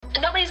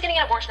Nobody's getting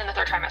an abortion in the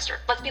 3rd trimester.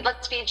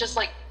 Let's be just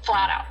like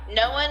flat out.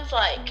 No one's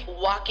like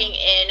walking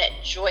in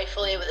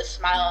joyfully with a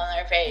smile on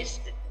their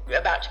face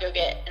about to go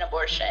get an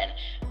abortion.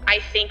 I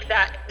think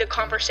that the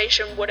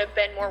conversation would have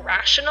been more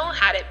rational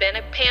had it been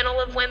a panel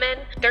of women.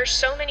 There's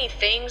so many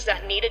things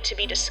that needed to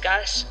be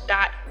discussed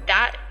that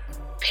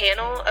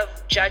panel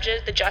of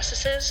judges, the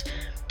justices,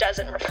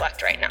 doesn't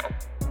reflect right now.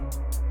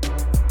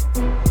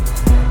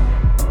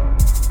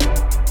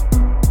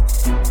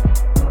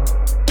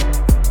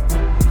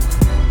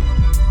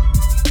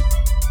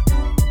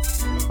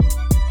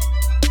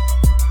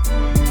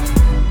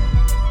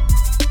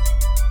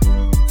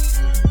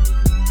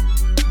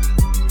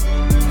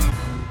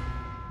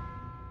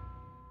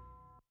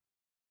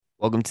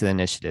 Welcome to the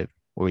initiative,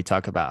 where we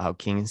talk about how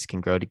kings can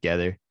grow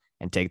together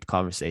and take the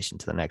conversation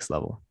to the next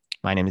level.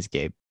 My name is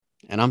Gabe.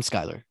 And I'm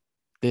Skylar.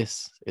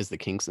 This is the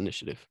Kings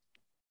Initiative.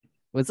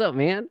 What's up,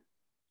 man?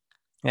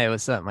 Hey,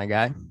 what's up, my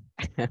guy?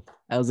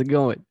 How's it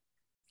going?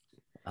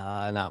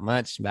 Not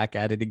much. Back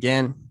at it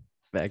again.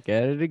 Back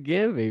at it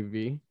again,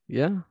 baby.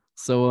 Yeah.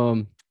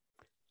 So,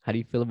 how do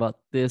you feel about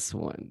this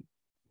one?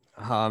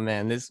 Oh,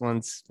 man, this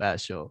one's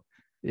special.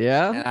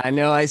 Yeah. And I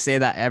know I say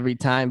that every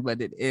time,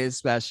 but it is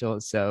special.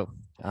 So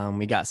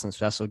we got some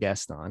special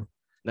guests on.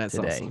 That's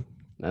today.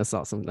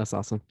 Awesome. That's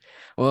awesome.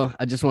 Well,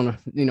 I just want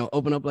to,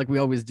 open up like we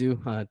always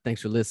do.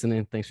 Thanks for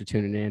listening. Thanks for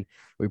tuning in.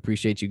 We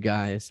appreciate you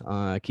guys.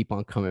 Keep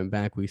on coming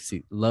back.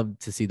 Love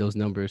to see those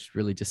numbers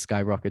really just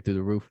skyrocket through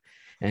the roof.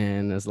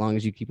 And as long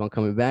as you keep on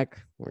coming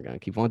back, we're going to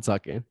keep on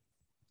talking.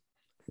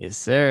 Yes,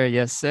 sir.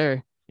 Yes,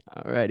 sir.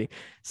 All righty.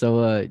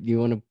 So you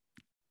want to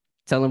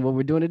tell them what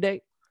we're doing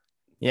today?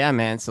 Yeah,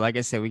 man. So like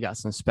I said, we got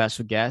some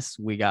special guests.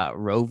 We got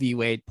Roe v.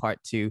 Wade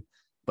Part 2.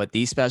 But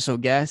these special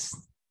guests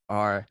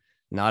are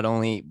not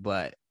only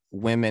but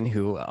women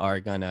who are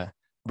going to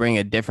bring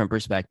a different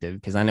perspective,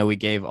 because I know we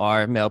gave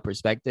our male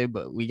perspective,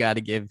 but we got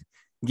to give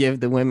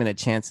the women a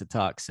chance to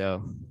talk.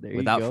 So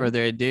without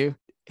further ado,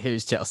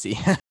 here's Chelsea.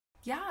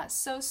 Yeah,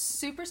 so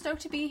super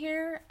stoked to be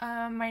here.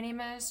 My name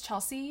is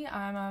Chelsea.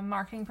 I'm a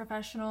marketing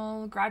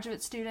professional,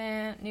 graduate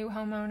student, new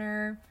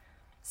homeowner,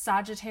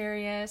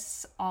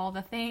 Sagittarius, all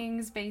the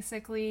things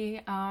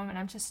basically. And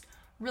I'm just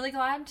really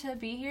glad to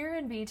be here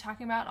and be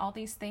talking about all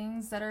these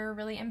things that are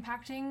really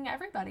impacting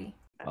everybody.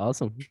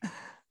 Awesome.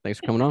 Thanks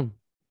for coming on.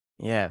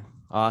 Yeah,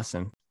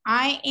 awesome.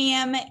 I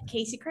am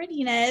Casey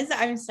Cardenas.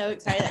 I'm so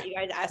excited that you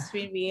guys asked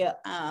me to be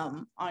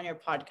on your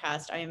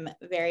podcast. I'm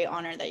very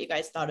honored that you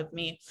guys thought of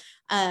me.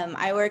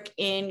 I work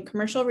in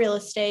commercial real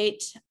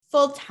estate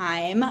full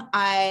time.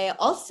 I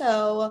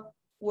also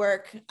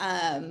work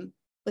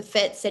with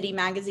Fit City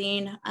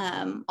Magazine,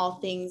 all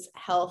things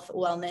health,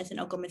 wellness in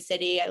Oklahoma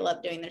City. I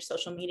love doing their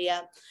social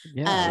media.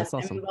 Yeah, that's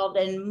awesome. I'm involved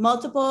in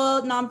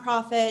multiple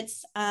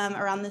nonprofits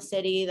around the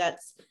city.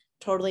 That's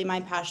totally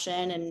my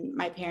passion and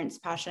my parents'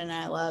 passion.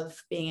 I love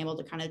being able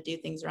to kind of do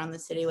things around the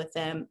city with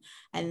them.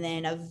 And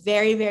then a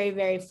very, very,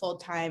 very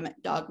full-time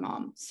dog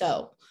mom.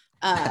 So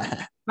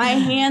my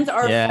hands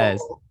are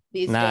full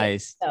these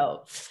days.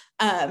 So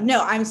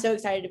no, I'm so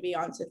excited to be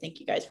on. So thank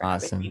you guys for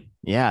having me.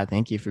 Yeah,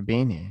 thank you for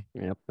being here.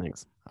 Yep,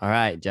 thanks. All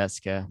right,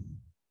 Jessica.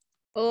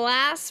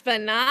 Last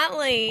but not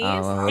least.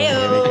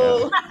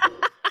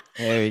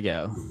 There we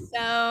go.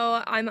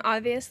 So I'm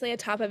obviously a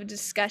top of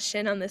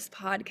discussion on this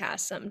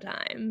podcast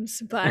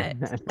sometimes, but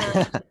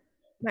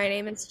my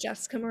name is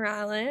Jessica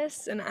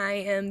Morales, and I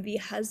am the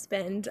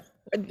husband.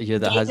 You're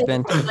the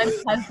husband? I'm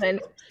the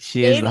husband.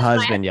 She is the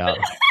husband, y'all.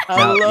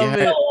 I love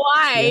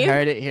it. You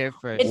heard it here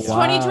first. It's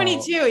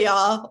 2022,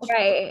 y'all.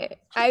 Right.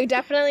 I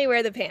definitely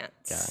wear the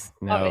pants.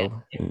 Yeah.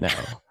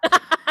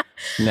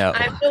 No.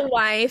 I'm the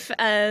wife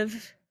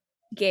of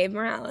Gabe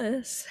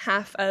Morales,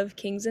 half of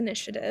Kings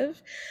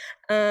Initiative.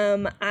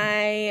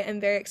 I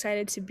am very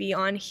excited to be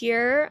on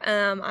here.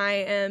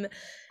 I am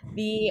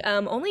the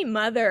only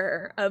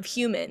mother of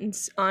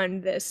humans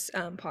on this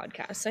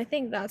podcast. I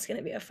think that's going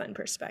to be a fun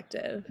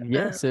perspective.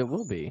 Yes, it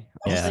will be.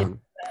 Yeah.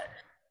 Awesome.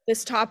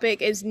 This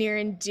topic is near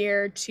and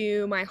dear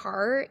to my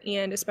heart,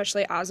 and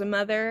especially as a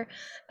mother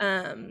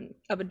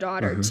of a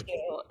daughter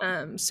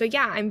too. So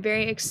yeah, I'm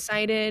very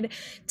excited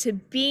to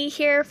be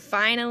here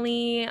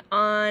finally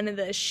on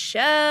the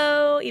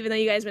show. Even though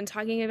you guys have been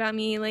talking about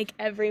me like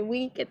every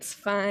week, it's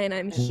fine.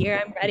 I'm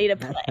here. I'm ready to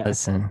play.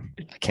 Listen,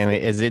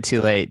 is it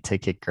too late to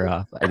kick her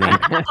off?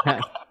 I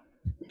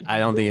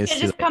don't think it's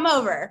too Just late. come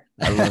over.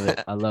 I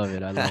love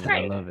it.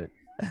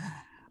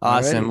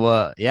 Awesome. Alrighty.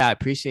 Well, yeah, I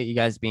appreciate you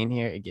guys being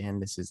here.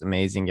 Again, this is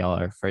amazing. Y'all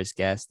are our first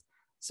guest.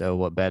 So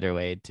what better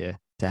way to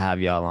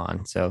have y'all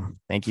on? So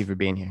thank you for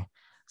being here.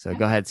 So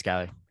go ahead,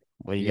 Skylar.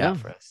 What do you got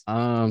for us?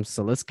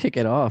 So let's kick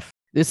it off.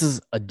 This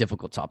is a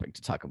difficult topic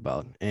to talk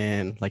about.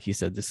 And like you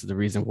said, this is the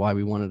reason why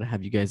we wanted to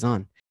have you guys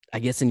on. I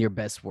guess in your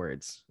best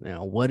words,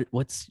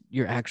 what's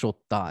your actual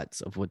thoughts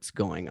of what's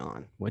going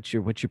on? What's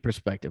your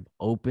perspective?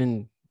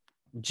 Open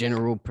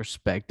general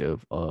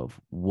perspective of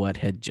what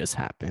had just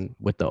happened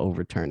with the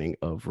overturning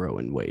of Roe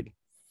and Wade.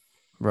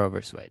 Roe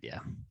versus Wade, yeah.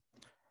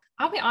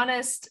 I'll be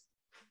honest,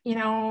 you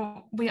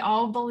know, we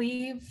all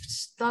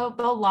believed the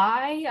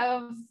lie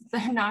of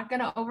they're not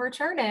going to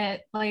overturn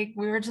it. Like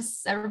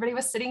everybody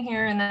was sitting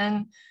here, and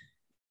then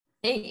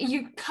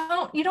you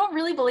don't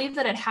really believe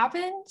that it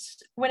happened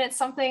when it's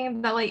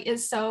something that like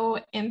is so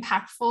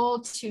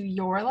impactful to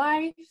your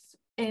life.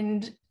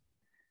 And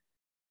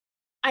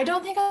I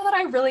don't think that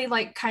I really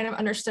like kind of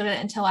understood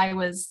it until I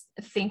was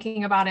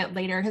thinking about it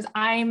later, because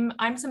I'm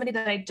somebody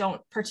that I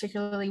don't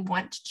particularly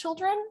want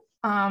children.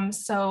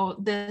 So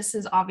this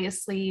is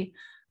obviously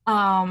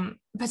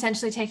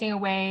potentially taking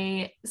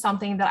away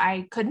something that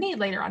I could need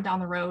later on down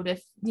the road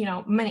if, you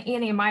know,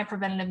 any of my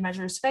preventative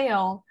measures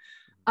fail.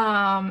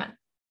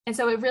 And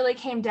so it really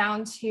came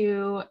down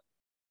to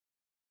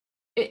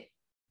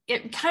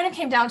it kind of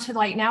came down to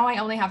like, now I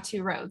only have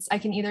two roads. I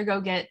can either go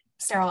get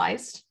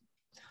sterilized,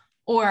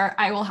 or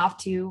I will have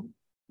to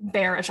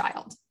bear a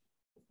child.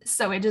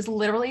 So it just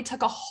literally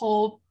took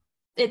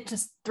it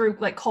just threw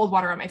like cold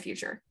water on my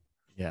future.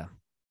 Yeah.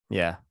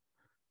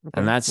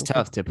 And that's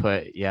tough to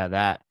put,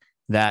 that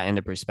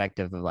into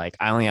perspective of like,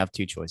 I only have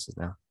two choices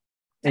now.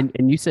 And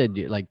you said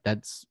like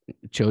that's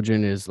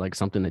children is like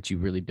something that you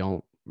really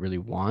don't really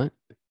want.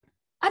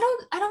 I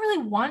don't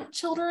really want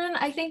children.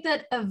 I think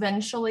that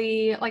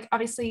eventually, like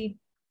obviously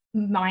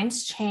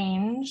minds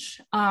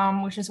change,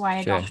 which is why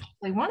I don't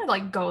really want to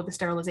like go the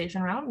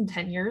sterilization route in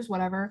 10 years,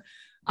 whatever.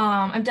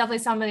 I'm definitely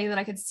somebody that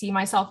I could see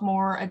myself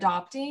more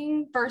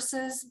adopting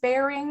versus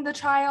bearing the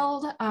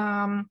child.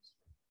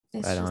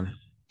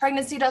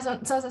 Pregnancy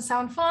doesn't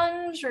sound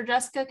fun. Sure,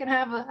 Jessica can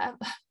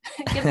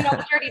give me all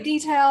the dirty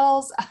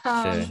details.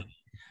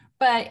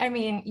 But I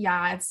mean,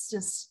 yeah, it's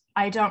just,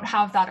 I don't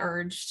have that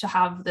urge to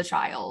have the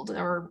child,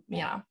 or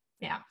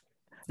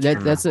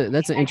that's an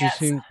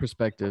interesting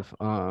perspective,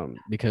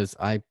 because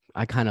I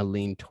kind of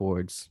lean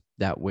towards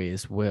that way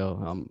as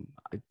well.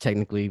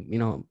 Technically, you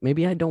know,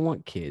 maybe I don't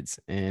want kids,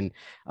 and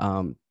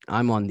I'm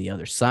on the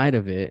other side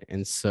of it,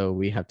 and so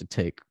we have to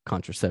take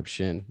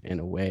contraception in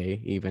a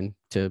way, even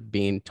to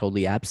being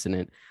totally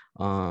abstinent,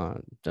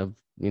 of,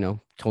 you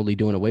know, totally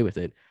doing away with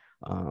it.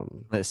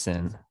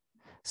 Listen,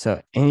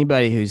 so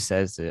anybody who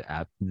says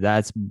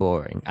that's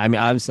boring. I mean,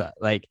 I'm sorry,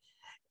 like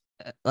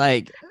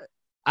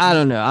I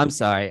don't know. I'm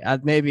sorry.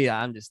 Maybe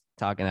I'm just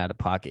talking out of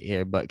pocket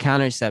here, but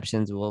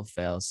contraceptions will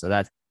fail. So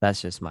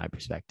that's just my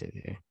perspective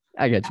here.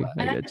 I get you.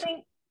 I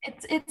think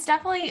it's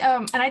definitely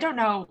and I don't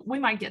know, we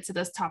might get to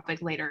this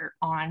topic later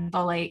on,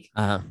 but like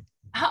how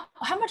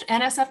much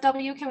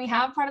NSFW can we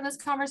have part of this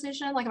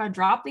conversation? Like if I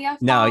drop the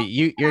F-bomb? No,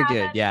 you're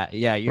good. Yeah,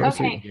 you're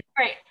okay.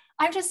 Great.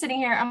 I'm just sitting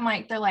here. I'm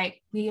like, they're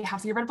like, we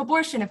have to get rid of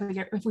abortion.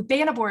 If we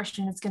ban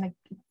abortion, it's gonna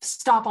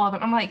stop all of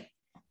it. I'm like,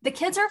 the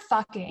kids are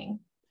fucking.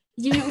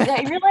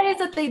 I realize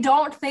that they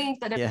don't think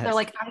that if they're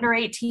like under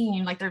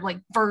 18, like they're like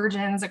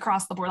virgins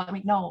across the board. I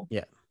mean, no.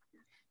 Yeah.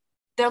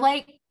 They're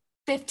like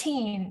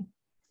 15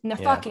 and they're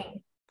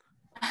fucking.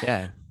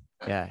 Yeah,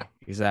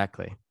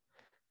 exactly.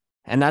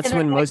 And that's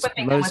when most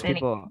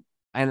people,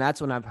 and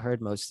that's when I've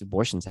heard most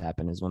abortions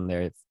happen, is when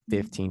they're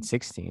 15,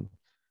 16.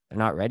 They're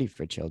not ready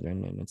for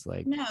children. And it's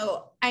like,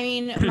 no, I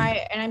mean,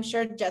 and I'm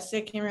sure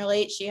Jessica can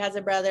relate. She has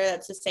a brother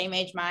that's the same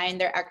age mine.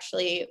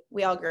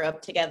 We all grew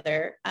up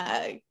together.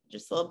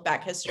 Just a little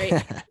back history.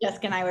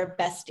 Jessica and I were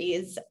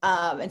besties.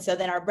 And so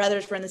then our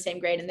brothers were in the same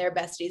grade and they're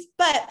besties.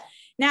 But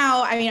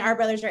now, I mean, our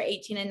brothers are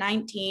 18 and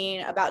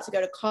 19, about to go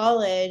to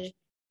college.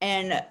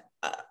 And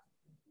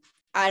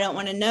I don't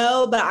want to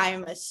know, but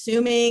I'm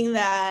assuming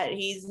that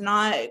he's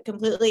not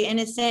completely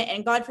innocent.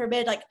 And God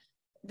forbid, like,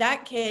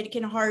 that kid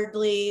can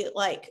hardly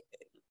like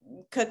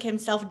cook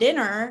himself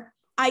dinner.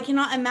 I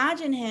cannot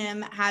imagine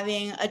him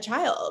having a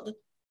child,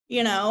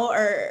 you know,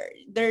 or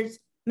there's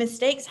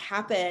mistakes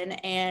happen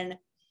and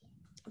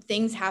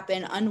things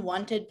happen.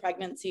 Unwanted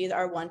pregnancies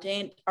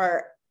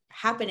are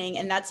happening,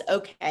 and that's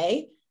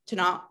okay to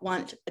not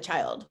want a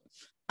child.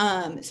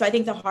 So I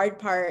think the hard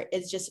part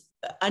is just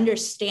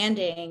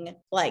understanding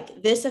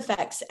like this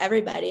affects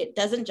everybody. It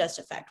doesn't just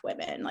affect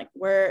women,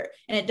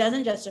 and it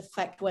doesn't just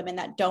affect women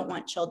that don't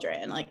want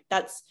children. Like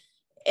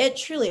it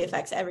truly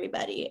affects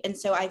everybody. And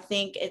so I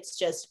think it's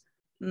just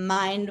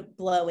mind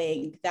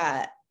blowing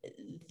that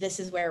this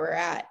is where we're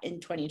at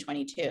in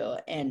 2022,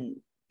 and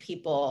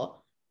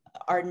people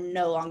are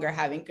no longer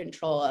having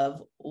control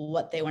of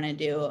what they want to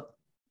do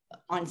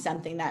on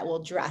something that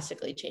will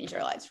drastically change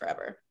their lives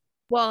forever.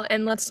 Well,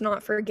 and let's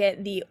not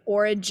forget the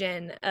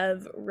origin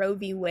of Roe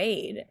v.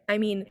 Wade. I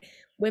mean,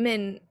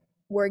 women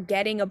were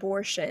getting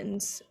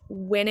abortions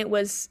when it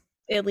was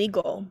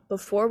illegal.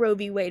 Before Roe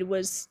v. Wade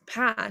was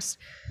passed,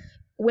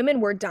 women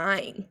were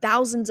dying.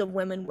 Thousands of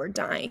women were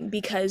dying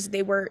because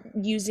they were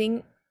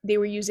using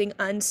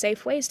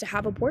unsafe ways to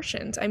have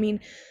abortions. I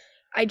mean,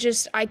 I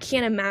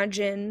can't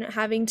imagine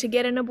having to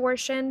get an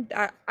abortion.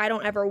 I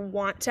don't ever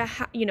want to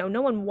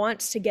no one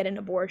wants to get an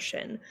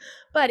abortion.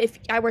 But if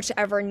I were to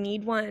ever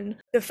need one,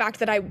 the fact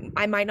that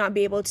I might not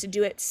be able to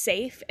do it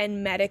safe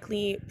and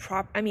medically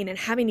and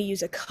having to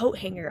use a coat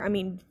hanger, I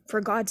mean,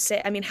 for God's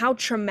sake, I mean, how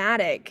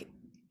traumatic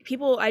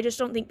I just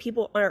don't think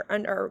people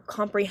are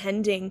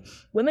comprehending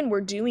women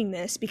were doing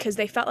this because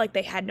they felt like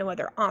they had no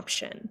other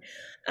option.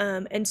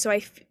 And so I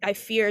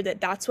fear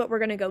that that's what we're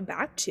going to go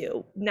back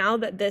to now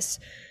that this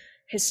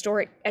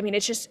historic, I mean,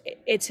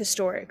 it's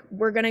historic.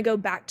 We're going to go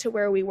back to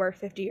where we were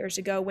 50 years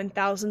ago when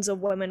thousands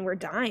of women were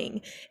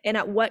dying. And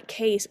at what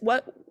case,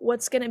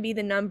 what's going to be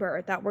the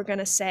number that we're going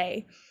to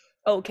say,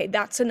 okay,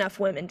 that's enough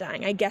women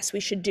dying. I guess we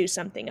should do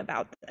something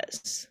about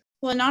this.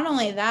 Well, not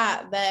only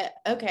that, but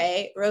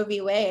okay, Roe v.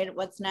 Wade,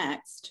 what's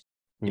next?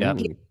 Yep.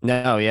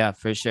 No, yeah,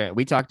 for sure.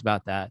 We talked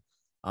about that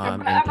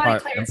in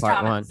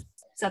part one.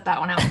 Set that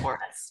one out for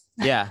us.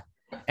 Yeah.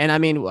 And I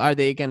mean, are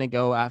they going to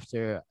go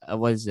after,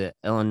 what is it,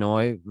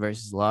 Illinois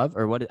versus Love?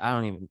 Or what?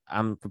 I'm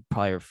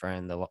probably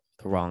referring the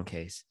wrong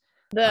case.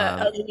 The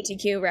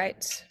LGBTQ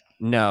rights.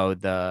 No,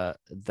 the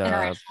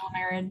interracial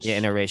marriage.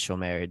 Yeah, interracial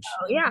marriage.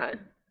 Oh, yeah.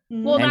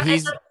 Well,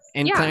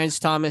 and yeah. Clarence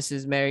Thomas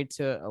is married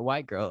to a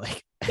white girl.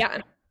 Like, yeah.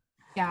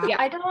 Yeah.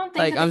 I don't think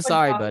like, that I'm it would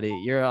sorry, go-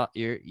 buddy.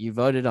 You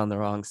voted on the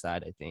wrong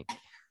side, I think.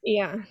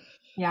 Yeah.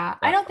 Yeah.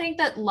 I don't think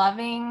that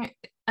loving,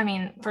 I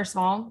mean, first of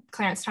all,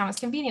 Clarence Thomas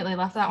conveniently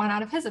left that one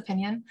out of his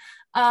opinion.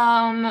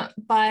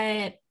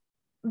 But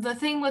the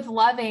thing with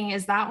loving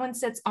is that one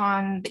sits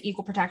on the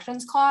equal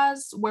protections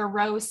clause, where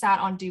Roe sat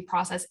on due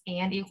process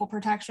and equal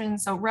protection.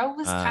 So Roe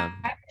was kind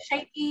of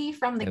shaky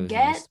from the It was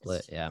get.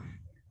 split, yeah.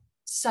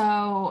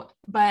 So,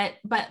 but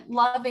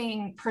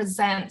loving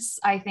presents,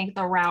 I think,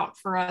 the route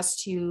for us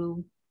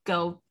to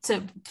go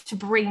to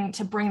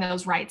bring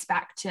those rights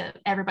back to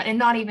everybody, and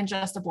not even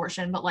just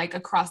abortion, but like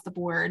across the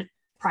board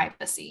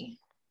privacy.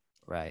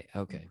 Right.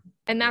 Okay.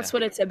 And that's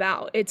what it's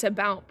about. It's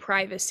about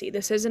privacy.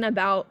 This isn't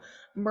about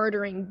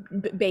murdering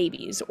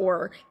babies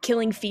or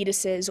killing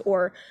fetuses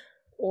or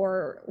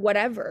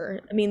whatever.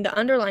 I mean, the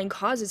underlying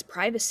cause is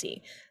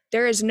privacy.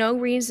 There is no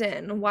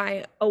reason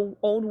why an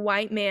old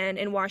white man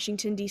in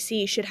Washington,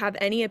 D.C. should have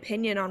any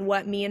opinion on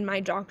what me and my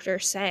doctor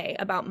say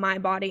about my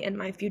body and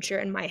my future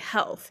and my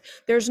health.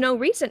 There's no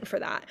reason for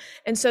that.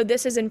 And so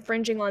this is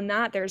infringing on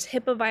that. There's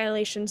HIPAA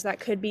violations that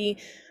could be,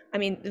 I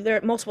mean,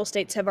 multiple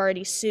states have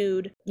already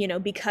sued,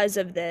 because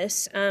of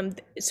this.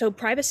 So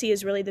privacy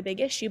is really the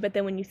big issue. But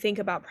then when you think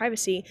about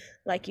privacy,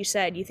 like you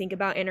said, you think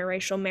about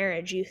interracial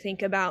marriage, you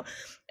think about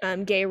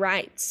gay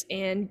rights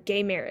and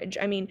gay marriage.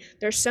 I mean,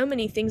 there's so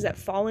many things that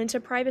fall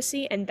into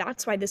privacy. And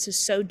that's why this is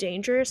so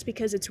dangerous,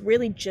 because it's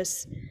really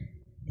just,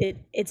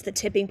 it's the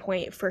tipping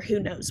point for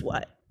who knows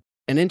what.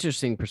 An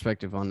interesting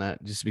perspective on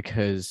that, just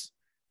because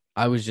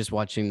I was just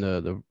watching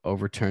the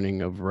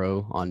overturning of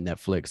Roe on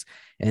Netflix,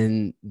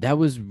 and that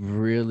was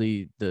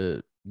really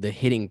the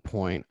hitting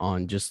point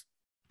on just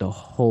the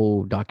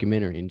whole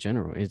documentary in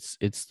general.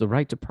 It's the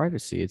right to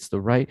privacy. It's the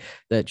right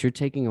that you're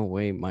taking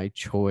away my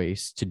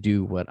choice to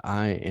do what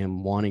I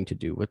am wanting to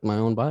do with my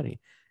own body,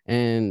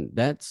 and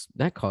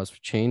that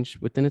caused change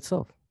within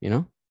itself.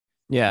 Yeah.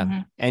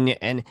 Mm-hmm.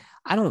 And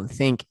I don't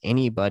think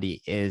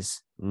anybody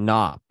is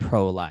not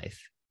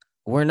pro-life.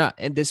 We're not,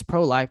 and this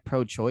pro-life,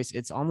 pro-choice,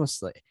 it's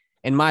almost like,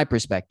 in my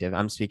perspective,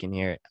 I'm speaking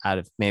here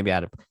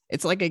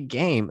it's like a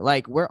game.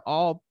 Like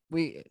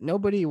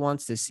nobody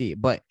wants to see,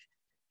 but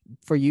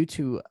for you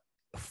to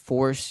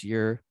force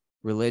your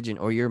religion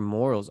or your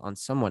morals on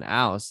someone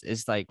else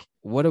is like,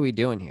 what are we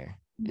doing here?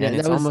 And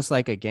it's almost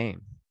like a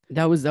game.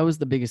 That was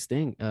the biggest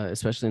thing,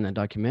 especially in that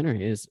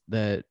documentary, is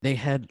that they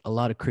had a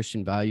lot of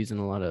Christian values and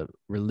a lot of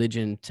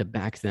religion to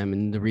back them.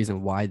 And the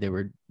reason why they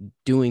were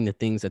doing the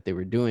things that they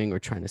were doing or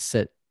trying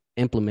to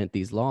implement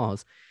these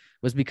laws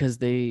was because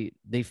they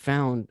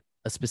found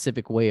a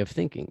specific way of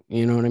thinking.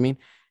 You know what I mean?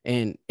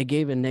 And it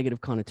gave a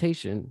negative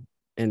connotation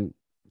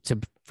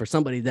for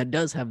somebody that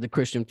does have the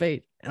Christian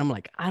faith. And I'm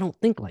like, I don't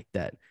think like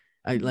that.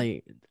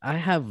 I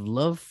have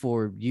love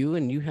for you,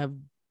 and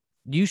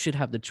you should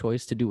have the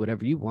choice to do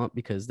whatever you want,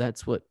 because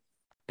that's what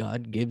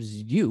God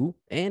gives you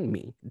and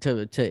me.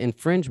 To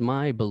infringe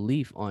my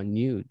belief on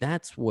you,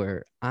 that's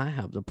where I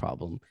have the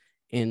problem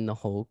in the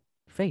whole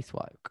faith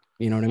walk.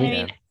 You know what I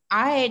mean?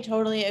 I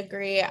totally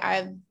agree.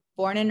 I'm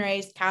born and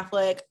raised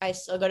Catholic. I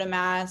still go to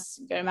mass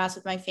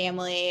with my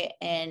family,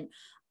 and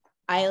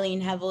I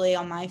lean heavily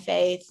on my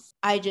faith.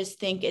 I just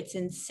think it's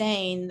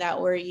insane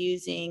that we're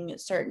using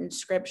certain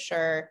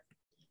scripture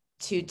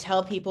to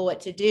tell people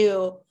what to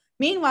do.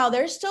 Meanwhile,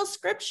 there's still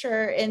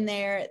scripture in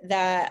there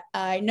that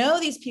I know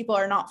these people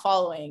are not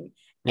following.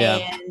 Yeah.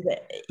 And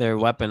they're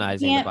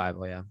weaponizing the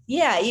Bible. Yeah.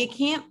 Yeah. You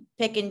can't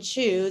pick and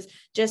choose,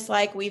 just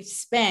like we've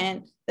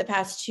spent the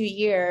past 2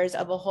 years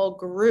of a whole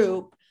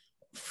group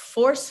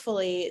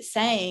forcefully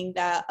saying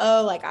that,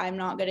 I'm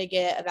not going to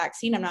get a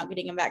vaccine. I'm not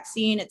getting a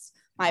vaccine. It's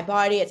my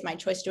body. It's my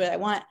choice to do what I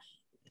want.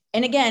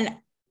 And again,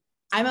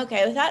 I'm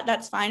okay with that.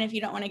 That's fine if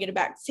you don't want to get a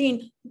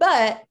vaccine,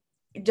 but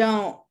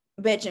don't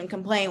bitch and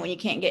complain when you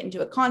can't get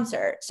into a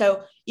concert.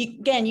 So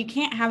you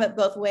can't have it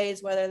both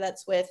ways, whether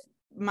that's with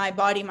my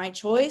body, my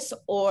choice,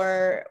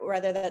 or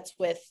whether that's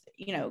with,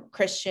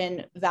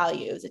 Christian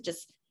values. It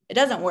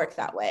doesn't work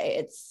that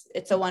way.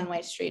 It's a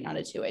one-way street, not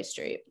a two-way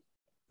street.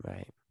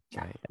 Right.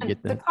 Right. I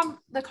get that.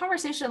 The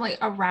conversation like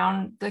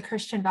around the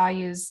Christian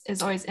values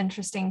is always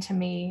interesting to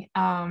me.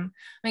 I mean,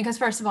 because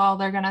first of all,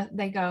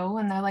 they go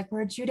and they're like,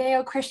 we're a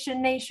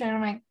Judeo-Christian nation.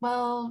 I'm like,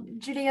 well,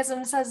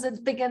 Judaism says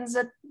it begins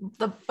at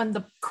when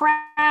the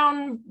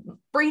crown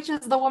breaches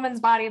the woman's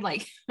body,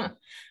 like,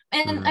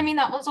 and I mean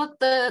that was what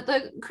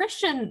the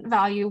Christian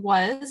value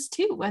was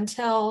too.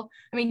 Until,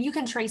 I mean, you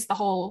can trace the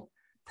whole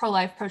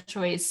pro-life,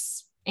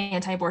 pro-choice,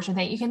 anti-abortion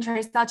thing. You can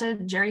trace that to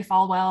Jerry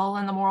Falwell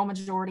and the moral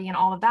majority and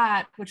all of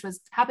that, which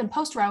happened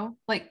post-Roe.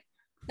 Like,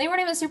 they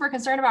weren't even super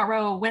concerned about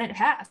Roe when it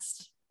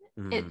passed.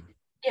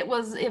 It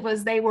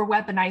was they were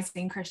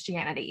weaponizing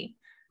Christianity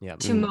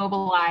to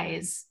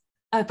mobilize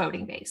a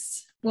voting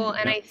base. Well,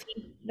 and I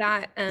think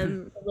that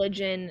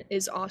religion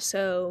is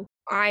also,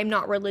 I'm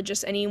not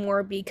religious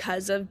anymore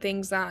because of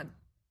things that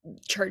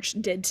church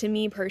did to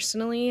me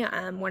personally.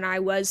 When I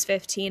was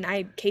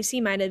 15, Casey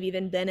might have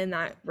even been in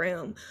that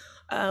room.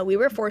 We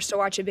were forced to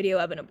watch a video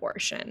of an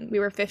abortion. We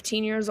were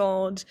 15 years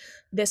old.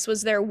 This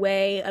was their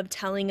way of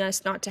telling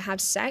us not to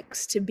have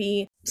sex, to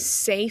be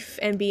safe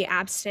and be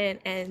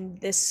abstinent.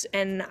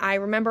 And I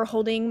remember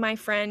holding my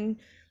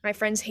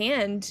friend's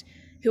hand,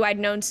 who I'd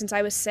known since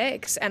I was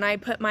 6, and I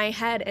put my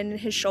head in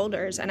his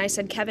shoulders and I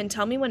said, Kevin,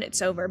 tell me when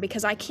it's over,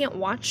 because I can't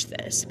watch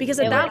this. Because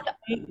at that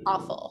point,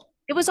 awful.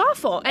 It was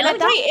awful. And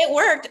it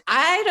worked.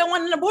 I don't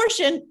want an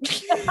abortion.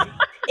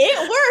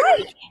 It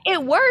worked.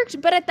 It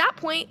worked. But at that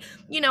point,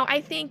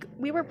 I think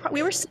we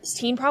were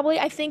 16 probably.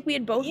 I think we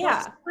had both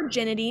lost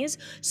virginities.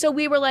 So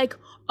we were like,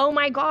 oh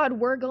my God,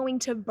 we're going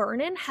to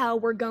burn in hell.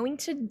 We're going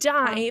to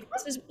die.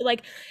 This is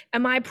like,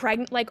 am I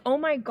pregnant? Like, oh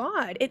my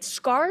God, it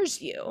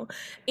scars you.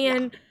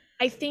 And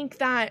I think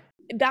that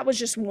was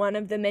just one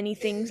of the many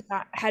things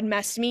that had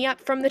messed me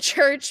up from the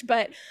church.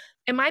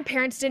 And my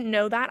parents didn't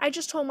know that. I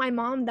just told my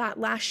mom that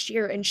last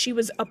year and she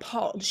was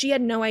appalled. She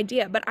had no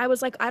idea. But I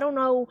was like, I don't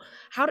know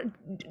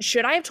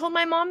should I have told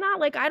my mom that?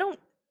 Like,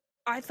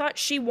 I thought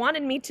she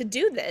wanted me to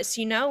do this,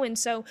 And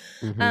so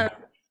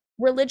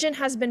religion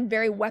has been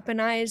very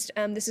weaponized.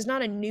 This is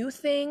not a new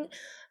thing.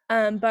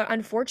 But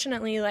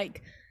unfortunately,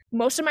 like,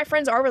 most of my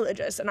friends are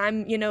religious and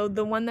I'm,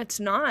 the one that's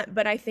not,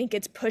 but I think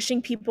it's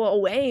pushing people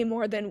away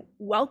more than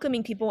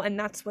welcoming people. And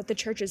that's what the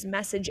church's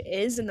message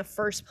is in the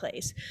first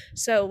place.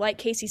 So like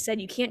Casey said,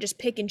 you can't just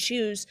pick and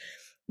choose,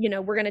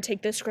 we're going to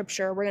take this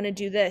scripture, we're going to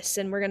do this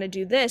and we're going to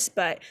do this,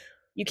 but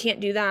you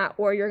can't do that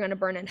or you're going to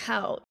burn in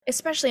hell,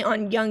 especially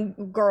on young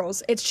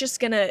girls. It's just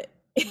going to,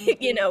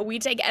 we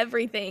take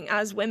everything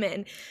as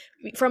women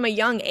from a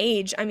young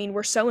age. I mean,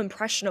 we're so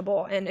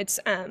impressionable and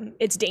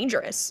it's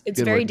dangerous.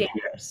 It's very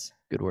dangerous.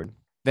 Good word.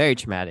 Very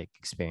traumatic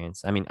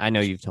experience. I mean, I know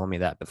you've told me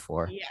that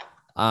before.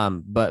 Yeah.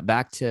 But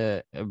back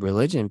to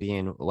religion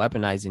being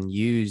weaponized and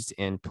used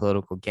in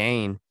political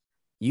gain,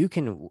 you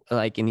can,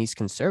 like in these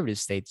conservative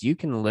states, you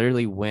can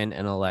literally win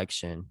an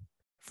election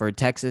for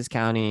Texas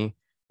County,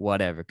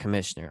 whatever,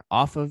 commissioner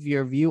off of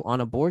your view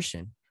on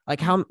abortion. Like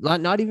how,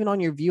 not even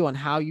on your view on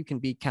how you can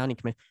be county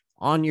commissioner,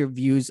 on your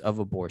views of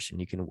abortion,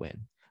 you can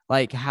win.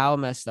 Like how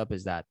messed up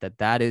is that?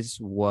 That is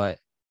what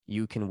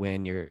you can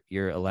win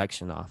your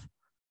election off.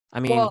 I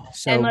mean,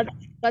 and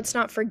let's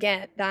not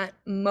forget that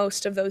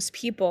most of those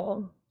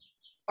people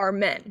are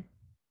men.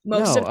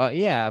 Most of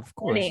of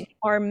course,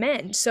 are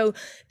men. So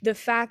the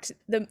fact,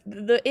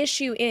 the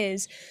issue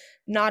is,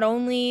 not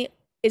only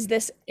is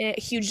this a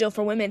huge deal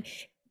for women,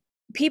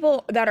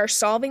 people that are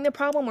solving the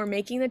problem or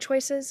making the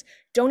choices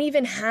don't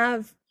even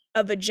have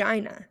a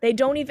vagina. They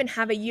don't even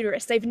have a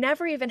uterus. They've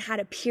never even had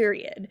a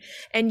period.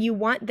 And you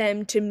want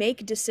them to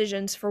make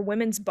decisions for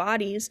women's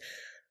bodies,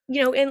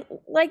 and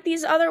like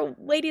these other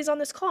ladies on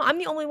this call, I'm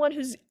the only one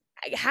who's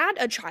had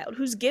a child,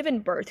 who's given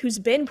birth, who's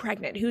been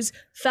pregnant, who's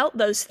felt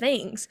those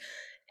things.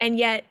 And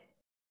yet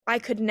I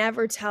could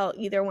never tell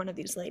either one of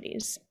these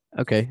ladies.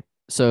 Okay.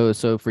 So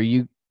for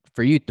you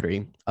three,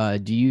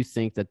 do you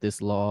think that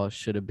this law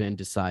should have been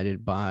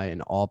decided by an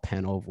all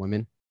panel of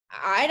women?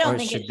 I don't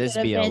think it should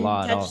have been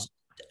touched.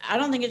 I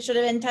don't think it should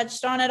have been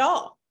touched on at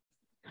all.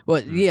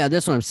 Well, yeah,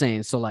 that's what I'm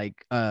saying. So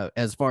like,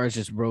 as far as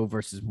just Roe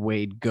versus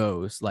Wade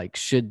goes, like,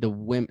 should the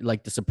women,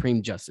 like the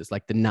Supreme Justice,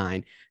 like the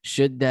 9,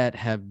 should that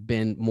have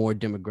been more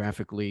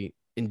demographically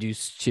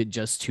induced to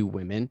just 2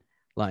 women?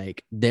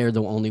 Like they're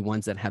the only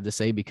ones that have to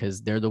say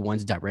because they're the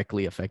ones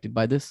directly affected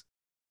by this?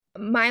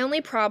 My only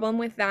problem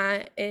with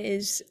that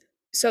is,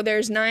 so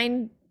there's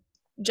 9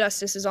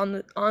 justices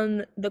on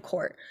the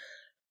court.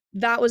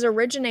 That was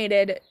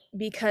originated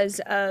because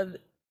of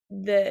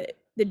the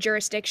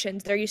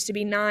jurisdictions. There used to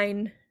be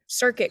 9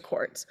 circuit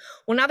courts.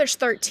 Well, now there's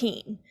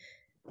 13,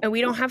 and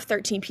we don't have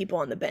 13 people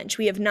on the bench.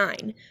 We have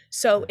 9.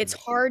 So it's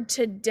hard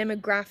to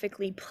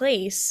demographically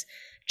place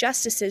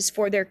justices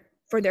for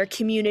their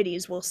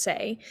communities, we'll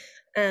say.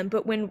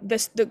 But when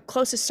the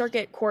closest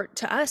circuit court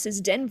to us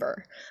is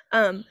Denver.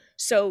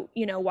 So,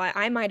 while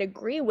I might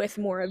agree with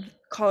more of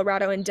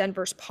Colorado and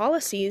Denver's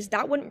policies,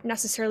 that wouldn't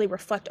necessarily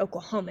reflect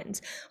Oklahomans.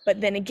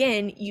 But then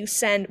again,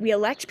 we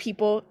elect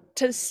people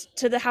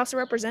to the House of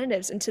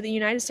Representatives and to the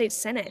United States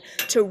Senate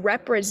to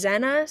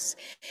represent us,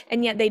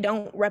 and yet they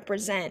don't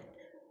represent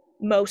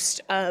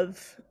most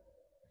of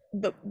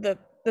the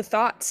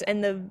thoughts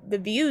and the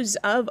views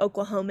of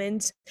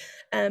Oklahomans,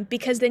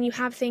 because then you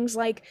have things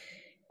like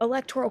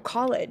electoral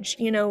college.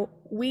 You know,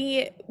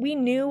 we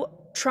knew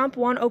Trump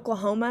won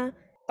Oklahoma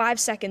 5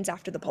 seconds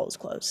after the polls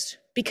closed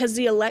because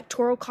the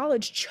electoral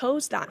college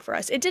chose that for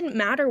us. It didn't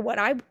matter what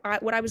I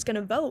was going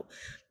to vote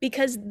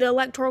because the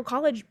electoral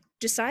college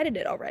decided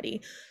it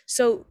already.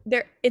 So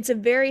it's a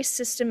very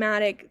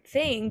systematic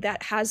thing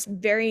that has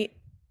very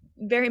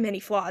many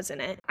flaws in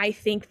it. I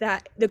think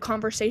that the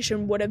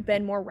conversation would have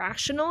been more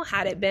rational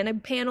had it been a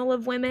panel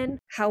of women.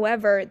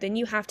 However, then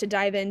you have to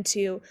dive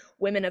into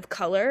women of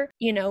color.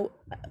 You know,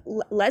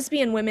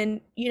 lesbian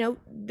women, you know,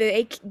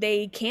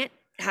 they can't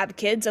have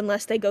kids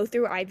unless they go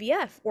through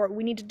IVF, or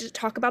we need to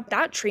talk about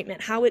that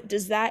treatment. How it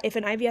does that, if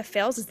an IVF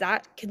fails, is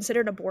that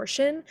considered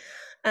abortion?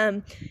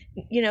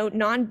 You know,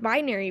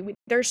 non-binary,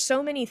 there's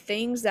so many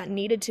things that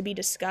needed to be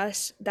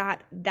discussed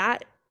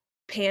that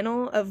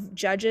panel of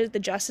judges, the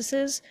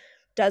justices,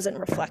 doesn't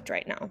reflect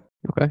right now.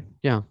 Okay.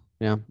 Yeah.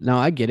 No,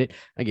 I get it.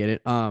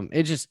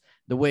 It's just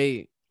the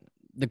way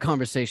the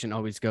conversation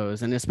always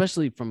goes, and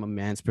especially from a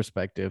man's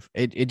perspective,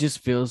 it just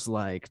feels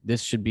like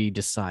this should be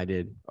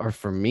decided, or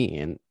for me,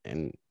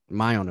 and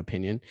my own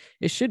opinion,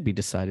 it should be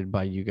decided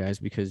by you guys,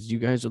 because you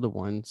guys are the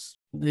ones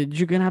that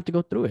you're gonna have to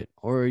go through it,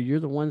 or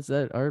you're the ones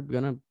that are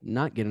gonna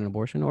not get an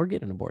abortion or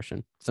get an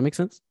abortion. Does that make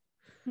sense?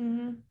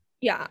 Mm-hmm.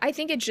 Yeah, I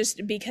think it's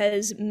just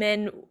because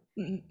men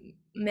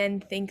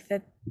think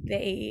that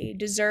they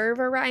deserve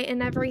a right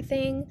in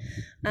everything.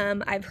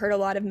 I've heard a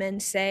lot of men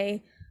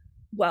say,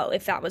 well,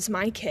 if that was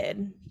my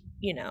kid,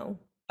 you know,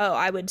 oh,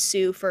 I would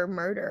sue for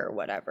murder or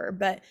whatever.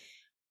 But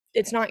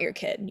it's not your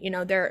kid. You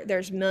know,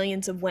 there's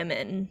millions of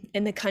women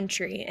in the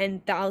country,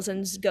 and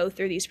thousands go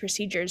through these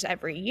procedures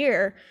every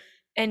year.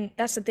 And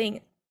that's the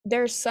thing.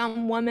 There's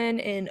some woman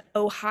in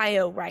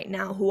Ohio right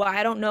now who,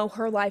 I don't know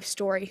her life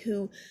story,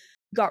 who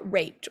got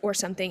raped or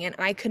something, and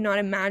I could not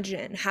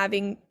imagine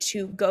having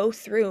to go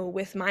through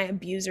with my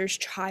abuser's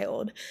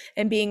child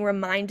and being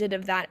reminded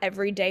of that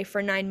every day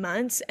for 9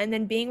 months, and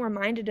then being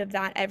reminded of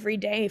that every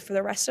day for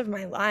the rest of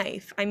my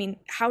life. I mean,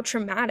 how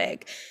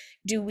traumatic.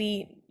 Do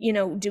we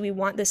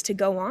want this to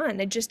go on?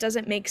 It just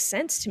doesn't make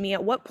sense to me.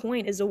 At what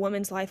point is a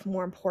woman's life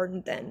more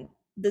important than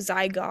the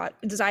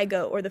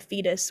zygote or the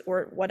fetus,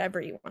 or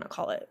whatever you want to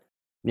call it?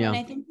 Yeah. And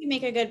I think you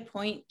make a good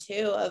point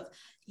too of,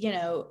 you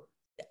know,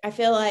 I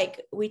feel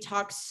like we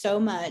talk so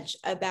much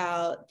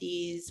about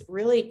these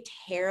really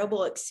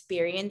terrible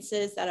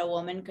experiences that a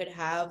woman could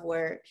have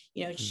where,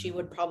 you know, she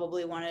would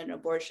probably want an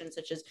abortion,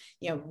 such as,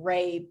 you know,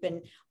 rape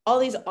and all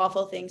these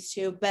awful things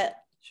too. But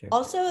Sure.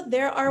 also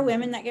there are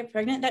women that get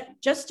pregnant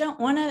that just don't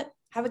want to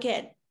have a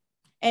kid.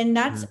 And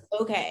that's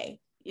okay.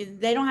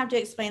 They don't have to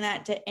explain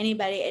that to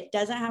anybody. It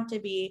doesn't have to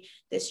be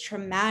this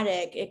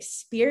traumatic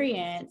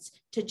experience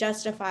to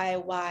justify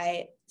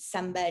why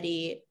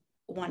somebody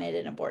wanted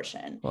an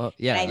abortion. Well,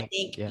 yeah. And I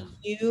think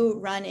you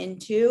run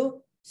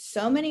into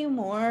so many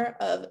more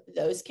of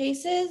those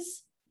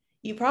cases.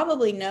 You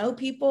probably know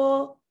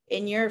people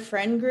in your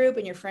friend group,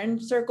 in your friend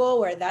circle,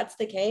 where that's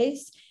the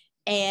case,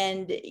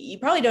 and you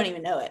probably don't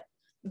even know it.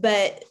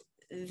 But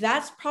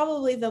that's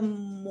probably the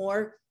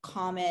more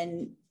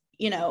common,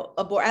 you know,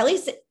 at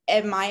least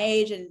at my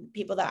age and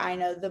people that I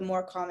know, the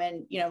more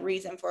common, you know,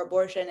 reason for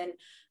abortion. And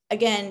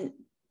again,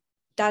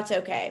 that's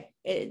okay.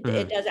 It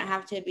doesn't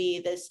have to be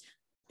this,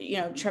 you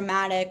know,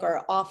 traumatic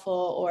or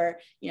awful, or,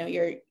 you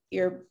know,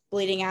 you're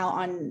bleeding out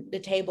on the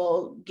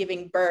table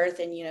giving birth,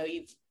 and, you know,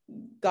 you've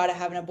got to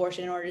have an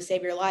abortion in order to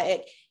save your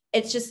life.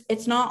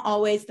 It's not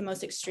always the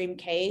most extreme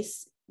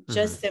case.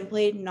 Just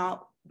simply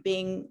not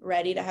being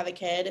ready to have a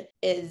kid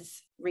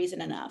is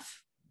reason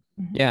enough.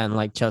 Yeah, and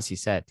like Chelsea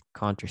said,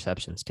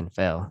 contraceptions can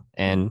fail,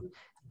 and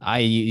I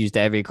used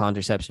every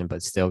contraception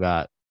but still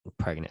got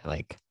pregnant.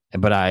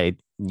 But I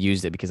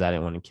used it because I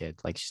didn't want a kid,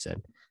 like she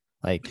said.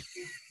 Like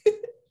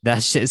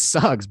that shit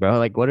sucks, bro.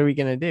 Like, what are we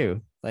gonna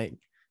do? Like,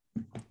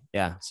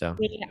 yeah. So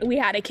we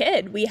had a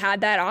kid. We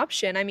had that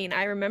option. I mean,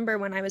 I remember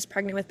when I was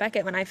pregnant with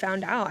Beckett, when I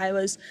found out I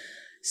was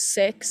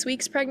 6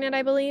 weeks pregnant,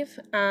 I believe.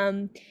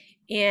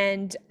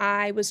 And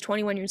I was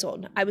 21 years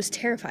old. I was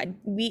terrified.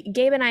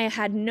 Gabe and I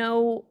had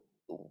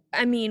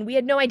we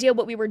had no idea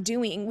what we were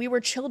doing. We were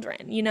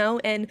children, you know,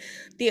 and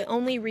the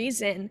only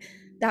reason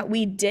that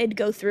we did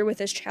go through with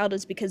this child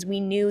is because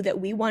we knew that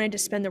we wanted to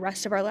spend the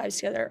rest of our lives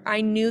together.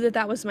 I knew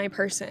that was my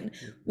person.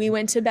 We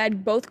went to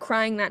bed both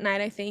crying that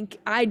night. I think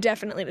I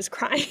definitely was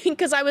crying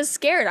because I was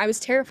scared. I was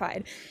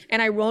terrified.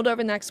 And I rolled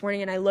over the next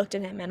morning and I looked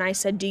at him and I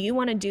said, "Do you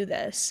want to do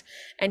this?"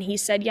 And he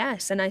said,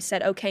 "Yes." And I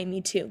said, "Okay, me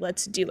too.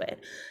 Let's do it."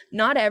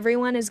 Not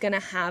everyone is going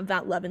to have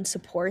that love and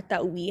support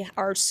that we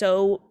are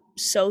so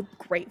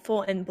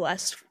grateful and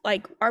blessed.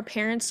 Like, our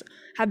parents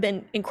have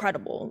been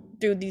incredible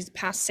through these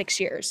past 6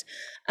 years.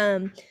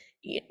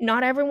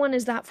 Not everyone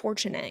is that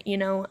fortunate, you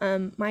know.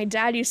 My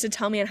dad used to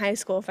tell me in high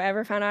school, if I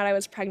ever found out I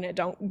was pregnant,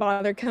 don't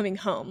bother coming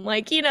home.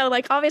 Like, you know,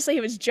 like, obviously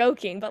he was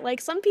joking, but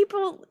like some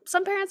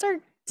parents are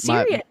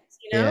serious,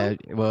 you know?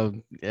 Yeah, well,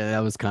 that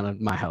was kind of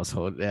my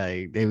household. Yeah,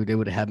 they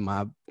would have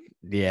my back.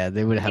 It's Yeah,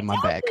 they would have my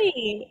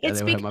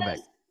back.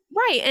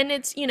 Right. And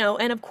it's,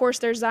 and of course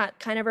there's that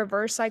kind of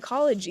reverse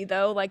psychology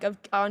though, like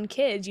on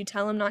kids, you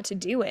tell them not to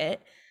do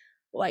it.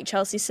 Like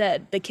Chelsea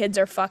said, the kids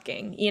are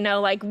fucking,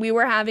 like we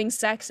were having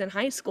sex in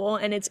high school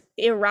and it's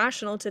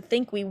irrational to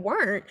think we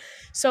weren't.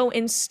 So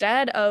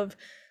instead of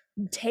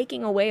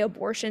taking away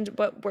abortions,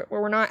 but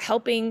we're not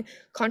helping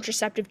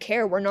contraceptive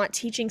care, we're not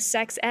teaching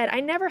sex ed. I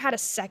never had a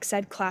sex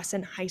ed class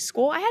in high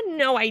school. I had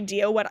no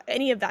idea what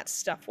any of that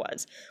stuff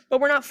was. But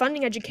we're not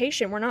funding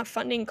education, we're not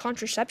funding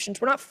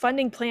contraceptions, we're not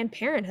funding Planned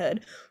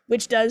Parenthood,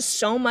 which does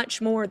so much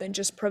more than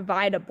just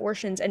provide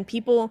abortions. And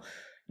people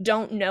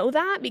don't know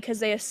that because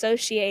they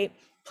associate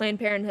Planned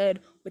Parenthood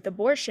with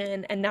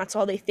abortion, and that's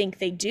all they think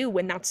they do,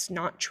 when that's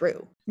not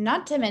true.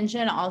 Not to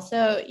mention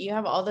also, you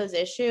have all those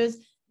issues,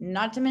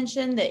 not to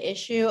mention the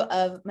issue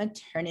of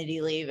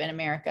maternity leave in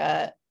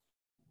America.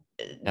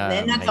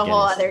 Then that's a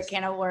whole other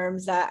can of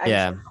worms that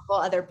I'm sure a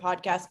whole other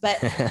podcast.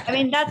 But I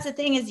mean, that's the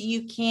thing, is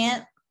you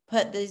can't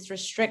put these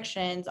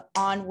restrictions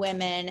on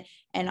women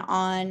and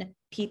on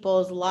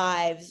people's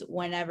lives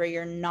whenever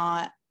you're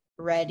not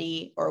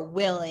ready or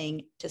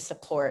willing to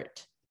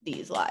support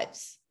these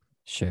lives.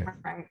 Sure.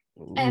 Right.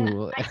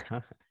 And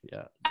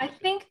I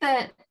think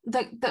that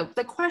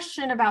the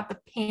question about the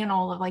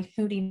panel of like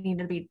who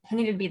needed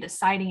to be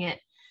deciding it,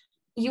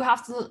 you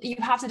have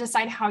to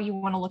decide how you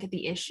want to look at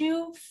the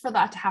issue for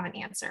that to have an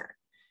answer.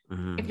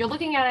 Mm-hmm. If you're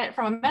looking at it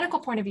from a medical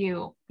point of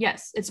view,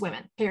 yes, it's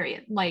women,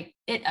 period. Like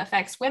it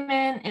affects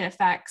women, it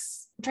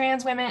affects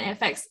trans women, it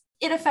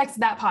affects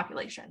that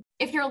population.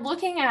 If you're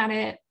looking at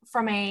it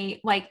from a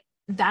like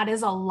that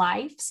is a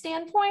life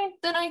standpoint,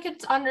 then I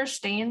could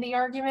understand the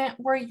argument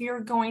where you're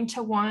going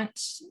to want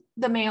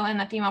the male and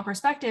the female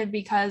perspective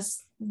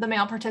because the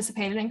male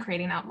participated in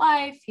creating that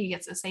life. He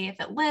gets to say if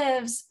it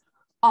lives,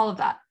 all of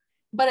that.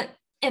 But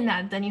in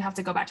that, then you have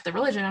to go back to the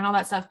religion and all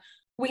that stuff.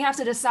 We have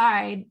to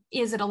decide,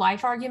 is it a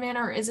life argument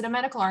or is it a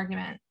medical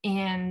argument?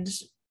 And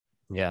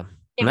yeah,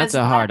 and that's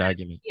a hard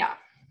argument. Yeah,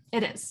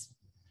 it is.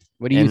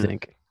 What do you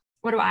think?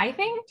 What do I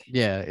think?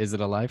 Yeah, is it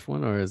a life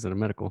one or is it a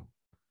medical?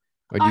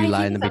 Or do you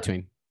lie in the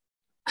between?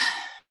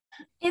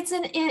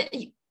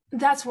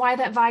 That's why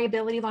that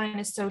viability line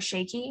is so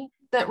shaky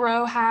that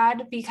Roe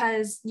had,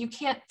 because you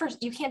can't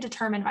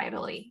determine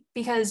viability,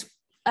 because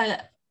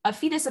a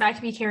fetus that I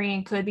could be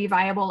carrying could be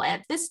viable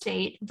at this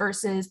date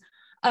versus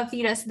a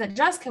fetus that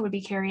Jessica would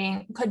be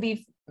carrying could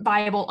be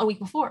viable a week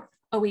before,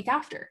 a week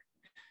after.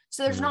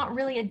 So there's not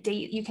really a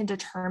date you can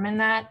determine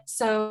that.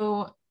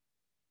 So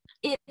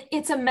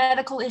it's a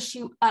medical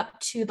issue up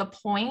to the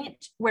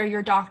point where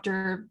your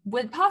doctor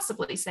would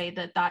possibly say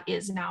that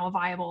is now a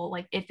viable,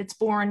 like if it's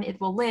born,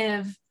 it will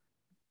live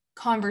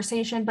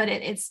conversation, but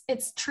it's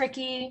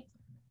tricky.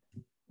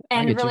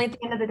 And really at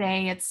the end of the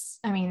day,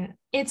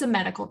 it's a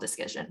medical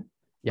decision.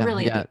 Yeah,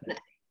 really. Yeah.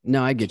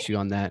 No, I get you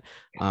on that.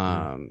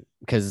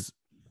 Because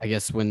I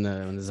guess when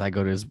the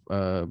zygote is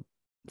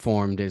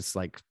formed, it's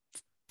like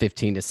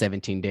 15 to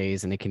 17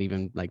 days, and it can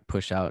even like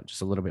push out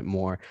just a little bit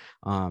more.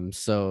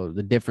 So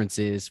the difference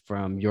is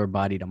from your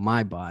body to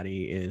my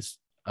body is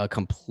a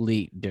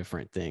complete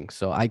different thing.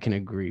 So I can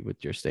agree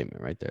with your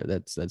statement right there.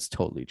 That's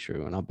totally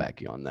true. And I'll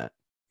back you on that.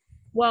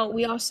 Well,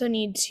 we also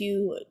need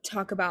to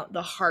talk about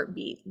the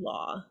heartbeat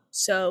law.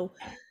 So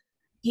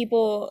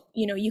people,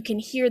 you can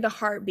hear the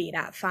heartbeat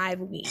at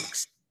 5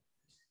 weeks.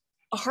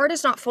 A heart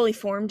is not fully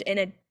formed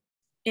in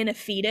a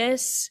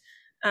fetus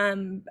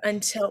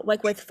until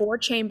like with 4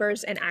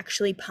 chambers and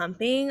actually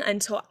pumping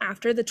until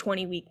after the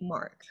 20-week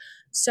mark.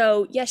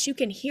 So yes, you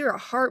can hear a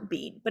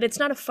heartbeat, but it's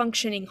not a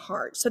functioning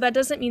heart. So that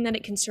doesn't mean that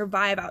it can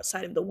survive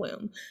outside of the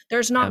womb.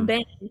 There's not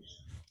been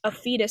a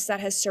fetus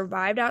that has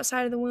survived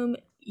outside of the womb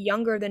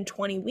younger than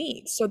 20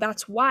 weeks. So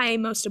that's why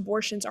most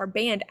abortions are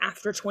banned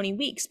after 20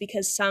 weeks,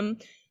 because some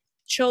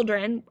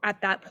children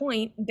at that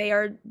point,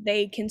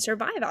 they can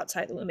survive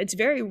outside the womb. It's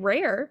very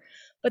rare,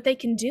 but they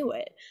can do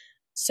it.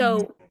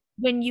 So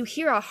when you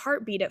hear a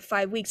heartbeat at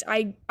 5 weeks,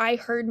 I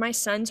heard my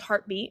son's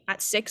heartbeat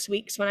at 6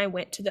 weeks when I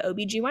went to the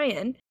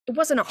OBGYN. It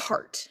wasn't a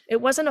heart.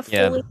 It wasn't a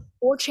fully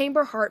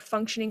 4-chamber heart,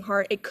 functioning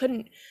heart.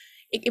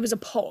 It was a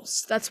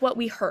pulse. That's what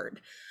we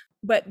heard.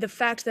 But the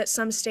fact that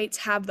some states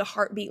have the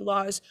heartbeat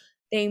laws,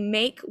 they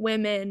make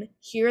women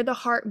hear the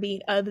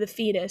heartbeat of the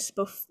fetus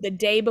the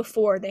day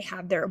before they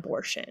have their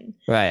abortion.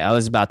 Right. I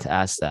was about to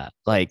ask that.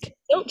 Like,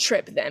 don't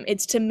trip them.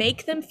 It's to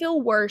make them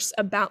feel worse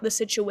about the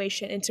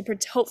situation and to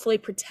hopefully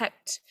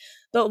protect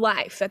the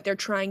life that they're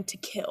trying to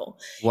kill.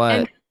 What?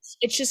 And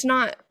it's just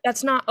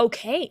that's not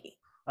okay.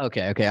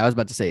 Okay. I was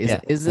about to say,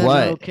 is that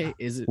not okay?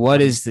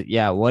 What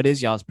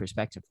is y'all's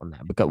perspective on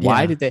that? Because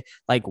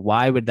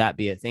why would that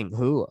be a thing?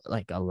 Who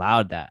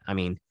allowed that? I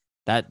mean,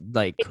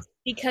 it's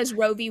because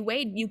Roe v.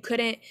 Wade,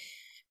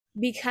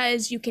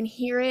 because you can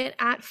hear it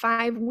at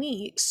 5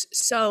 weeks.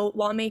 So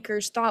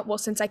lawmakers thought, well,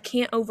 since I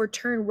can't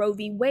overturn Roe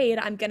v. Wade,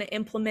 I'm going to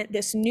implement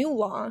this new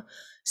law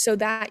so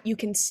that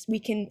we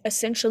can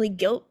essentially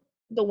guilt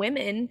the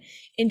women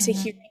into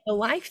hearing the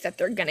life that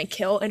they're going to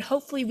kill. And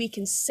hopefully we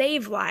can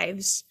save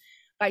lives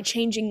by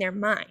changing their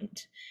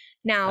mind.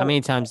 Now, how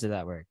many times did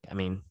that work? I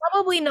mean,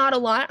 Probably not a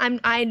lot.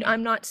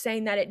 I'm not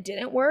saying that it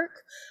didn't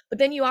work, but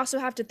then you also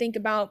have to think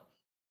about,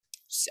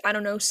 I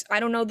don't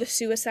know the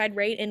suicide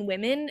rate in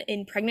women,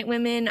 in pregnant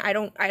women. I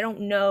don't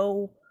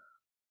know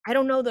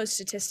those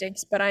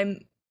statistics, but I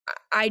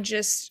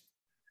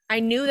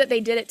knew that they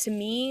did it to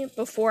me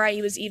before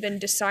I was even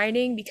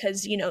deciding,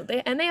 because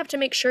they have to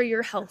make sure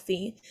you're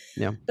healthy.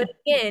 Yeah. But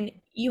again,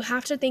 you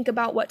have to think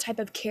about what type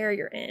of care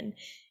you're in.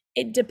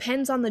 It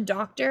depends on the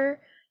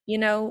doctor. We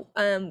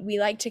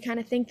like to kind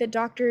of think that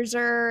doctors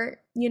are,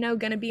 going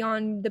to be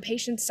on the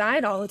patient's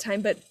side all the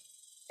time, but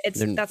that's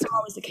not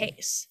always the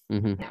case.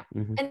 Mm-hmm. Yeah.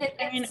 Mm-hmm.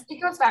 And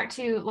it goes back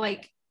to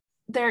like,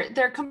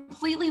 they're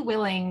completely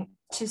willing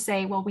to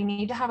say, well, we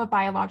need to have a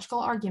biological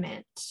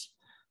argument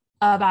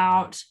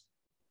about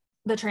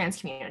the trans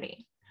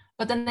community,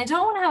 but then they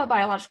don't want to have a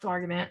biological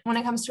argument when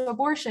it comes to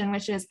abortion,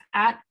 which is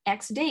at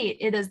X date,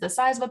 it is the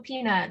size of a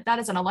peanut. That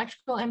is an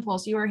electrical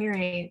impulse you are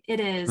hearing. It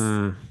is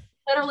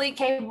literally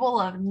capable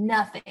of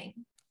nothing.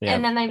 Yeah.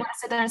 And then they want to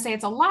sit there and say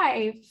it's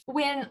alive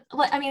when,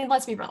 I mean,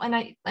 let's be real.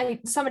 And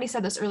somebody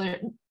said this earlier.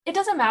 It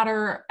doesn't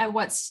matter at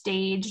what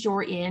stage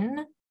you're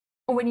in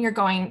when you're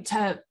going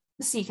to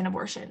seek an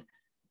abortion.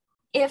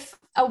 If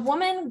a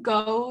woman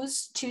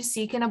goes to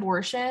seek an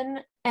abortion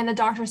and the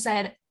doctor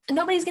said,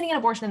 nobody's getting an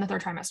abortion in the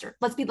third trimester.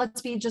 Let's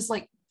be just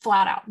like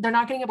flat out. They're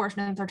not getting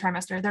abortion in the third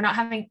trimester. They're not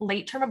having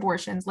late-term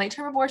abortions.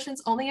 Late-term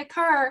abortions only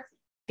occur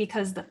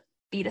because the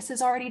fetus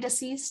is already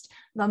deceased.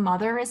 The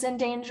mother is in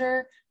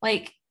danger.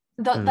 Like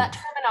that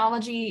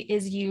terminology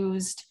is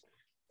used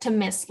to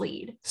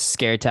mislead.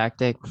 Scare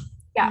tactic.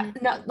 Yeah.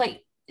 No,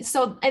 like,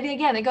 so and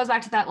again, it goes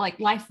back to that like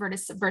life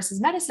versus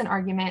medicine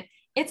argument.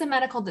 It's a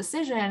medical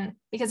decision,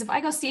 because if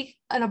I go seek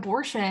an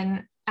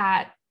abortion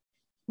at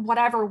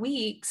whatever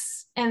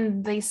weeks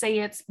and they say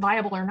it's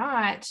viable or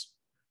not,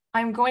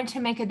 I'm going to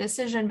make a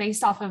decision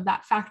based off of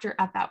that factor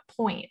at that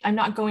point. I'm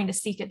not going to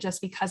seek it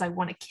just because I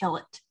want to kill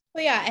it.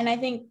 Well, yeah. And I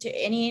think to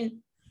any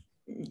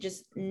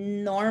just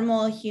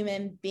normal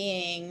human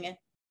being,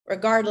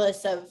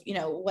 regardless of,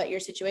 what your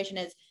situation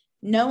is,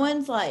 no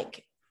one's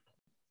like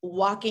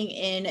walking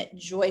in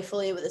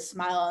joyfully with a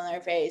smile on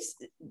their face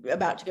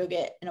about to go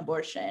get an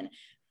abortion.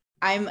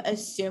 I'm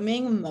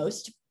assuming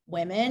most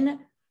women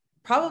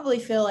probably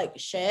feel like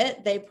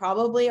shit. They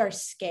probably are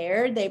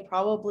scared. They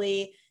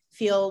probably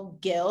feel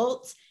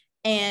guilt.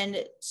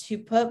 And to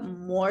put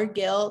more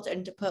guilt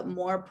and to put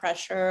more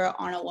pressure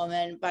on a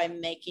woman by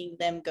making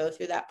them go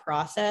through that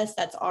process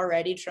that's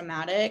already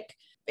traumatic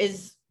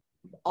is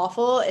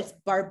awful. It's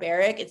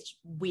barbaric. It's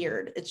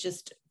weird. It's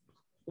just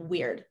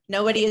weird.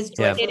 Nobody is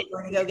joyfully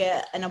going to go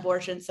get an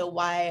abortion. So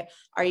why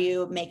are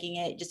you making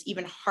it just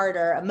even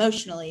harder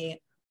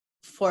emotionally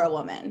for a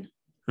woman?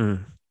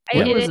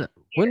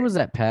 When was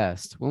that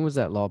passed? When was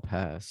that law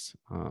passed?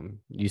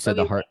 You said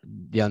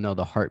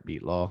the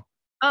heartbeat law.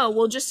 Oh,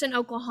 well, just in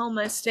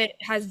Oklahoma, state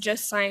has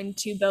just signed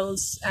 2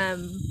 bills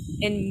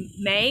in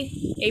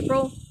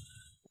April.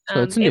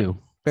 So it's new,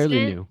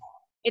 fairly new.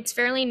 It's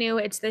fairly new.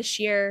 It's this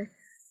year.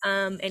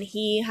 And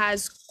he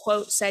has,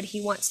 quote, said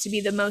he wants to be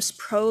the most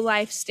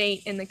pro-life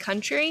state in the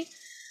country.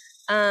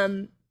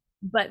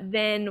 But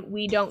then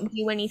we don't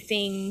do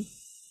anything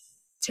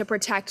to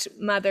protect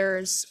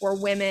mothers or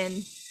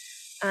women.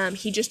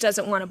 He just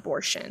doesn't want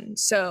abortion.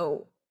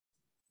 So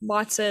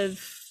lots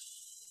of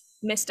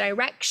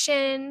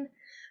misdirection.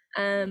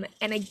 And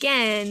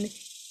again,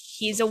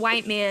 he's a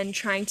white man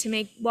trying to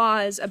make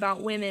laws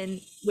about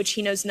women, which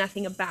he knows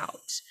nothing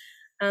about.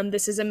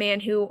 This is a man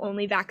who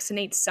only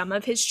vaccinates some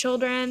of his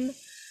children,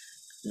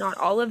 not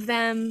all of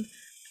them.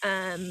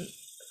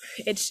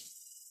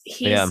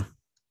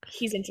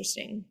 He's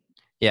interesting.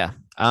 Yeah.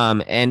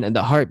 And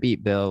the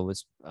heartbeat bill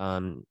was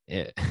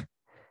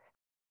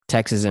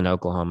Texas and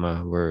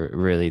Oklahoma were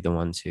really the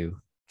ones who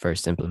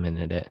first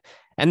implemented it.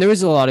 And there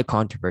was a lot of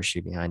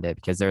controversy behind it,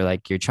 because they're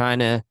like, you're trying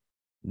to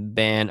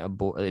ban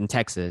in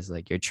Texas,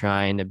 like you're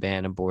trying to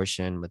ban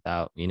abortion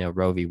without,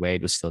 Roe v.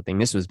 Wade was still a thing.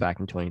 This was back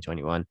in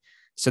 2021.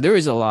 So there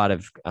was a lot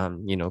of,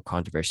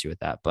 controversy with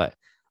that. But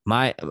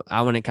I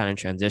want to kind of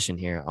transition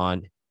here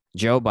on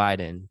Joe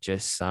Biden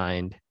just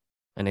signed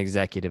an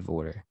executive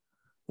order.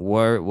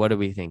 What are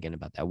we thinking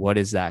about that? What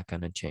is that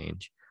going to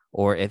change?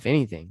 Or if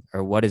anything,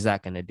 or what is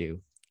that going to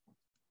do?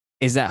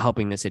 Is that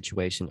helping the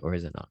situation or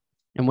is it not?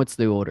 And what's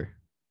the order?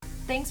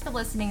 Thanks for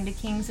listening to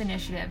King's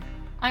Initiative.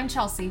 I'm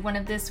Chelsea, one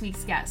of this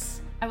week's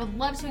guests. I would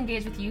love to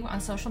engage with you on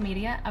social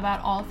media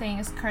about all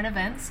things current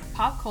events,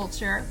 pop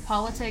culture,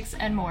 politics,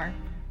 and more.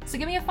 So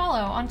give me a follow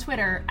on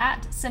Twitter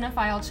at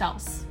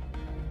CinephileChels.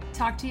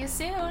 Talk to you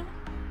soon.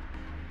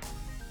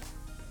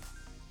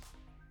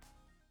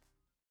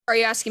 Are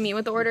you asking me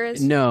what the order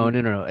is? No.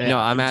 No,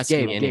 I'm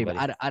asking Gabe.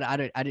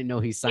 I didn't know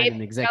he signed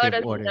an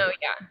executive order. Know,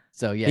 yeah.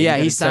 So yeah,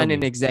 he signed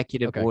an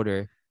executive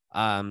order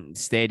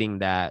stating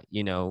that,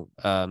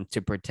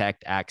 to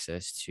protect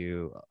access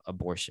to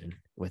abortion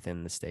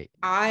within the state.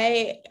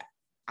 I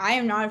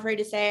am not afraid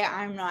to say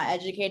I'm not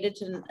educated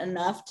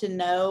enough to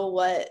know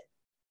what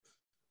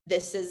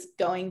this is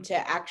going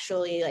to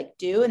actually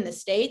do in the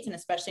States, and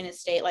especially in a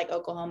state like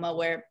Oklahoma,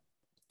 where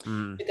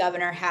the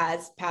governor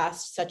has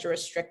passed such a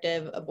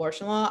restrictive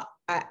abortion law.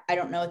 I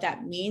don't know what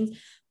that means,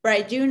 but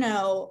I do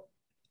know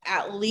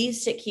at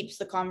least it keeps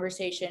the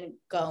conversation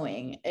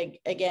going.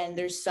 Again,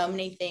 there's so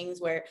many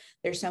things where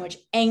there's so much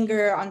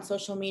anger on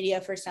social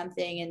media for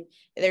something, and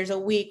there's a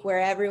week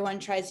where everyone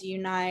tries to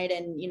unite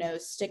and, you know,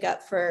 stick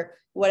up for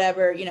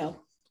whatever, you know,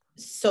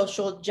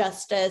 social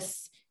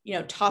justice, you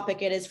know,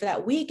 topic it is for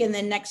that week. And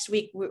then next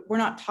week, we're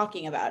not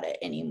talking about it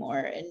anymore.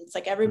 And it's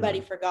like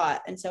everybody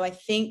forgot. And so I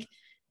think,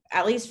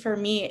 at least for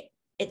me,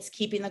 it's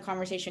keeping the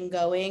conversation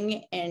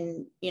going.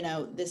 And, you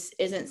know, this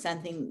isn't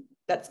something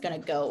that's going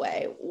to go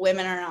away.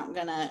 Women are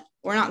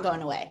we're not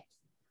going away.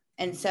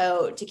 And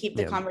so to keep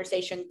the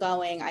conversation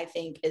going, I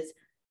think is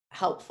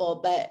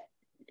helpful, but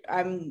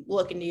I'm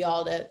looking to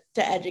y'all to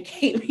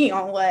educate me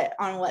on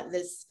what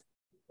this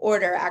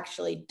order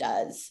actually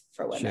does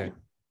for women.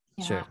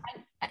 Sure.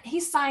 He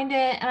signed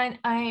it, and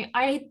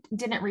I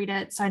didn't read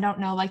it, so I don't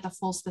know like the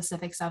full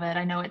specifics of it.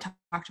 I know it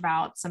talked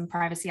about some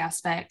privacy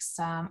aspects,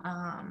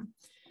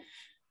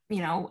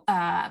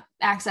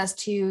 access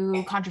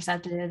to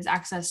contraceptives,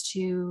 access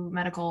to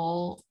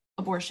medical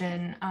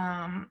abortion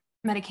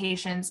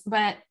medications,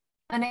 but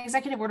an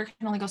executive order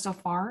can only go so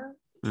far.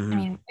 I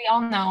mean, we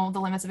all know the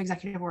limits of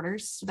executive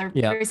orders. They're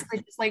basically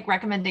just like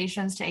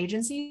recommendations to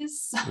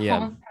agencies. So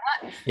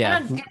they're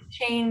not going to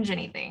change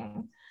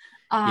anything.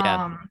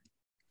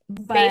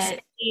 But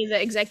basically,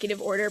 the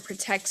executive order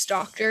protects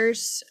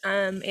doctors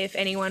if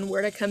anyone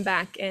were to come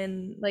back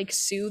and like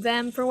sue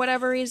them for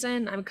whatever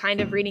reason. I'm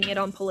kind of reading it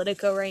on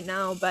Politico right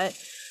now, but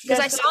because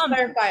I saw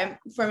clarify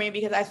for me,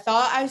 because I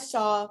thought I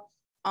saw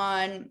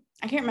on,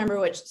 I can't remember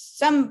which,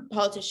 some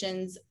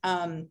politicians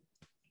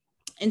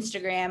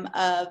Instagram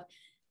of,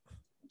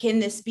 can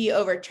this be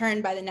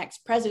overturned by the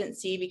next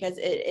presidency because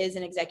it is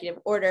an executive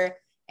order?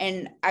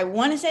 And I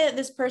want to say that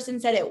this person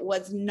said it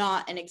was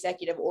not an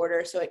executive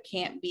order, so it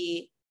can't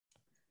be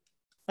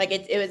like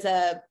it was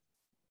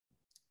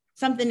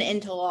something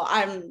into law.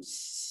 I'm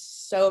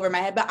so over my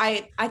head, but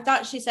I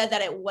thought she said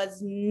that it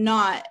was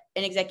not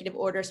an executive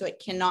order, so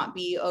it cannot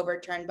be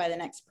overturned by the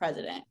next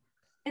president.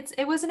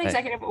 It was an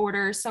executive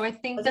order, so I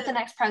think that the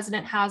next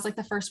president has like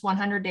the first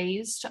 100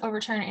 days to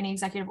overturn any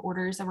executive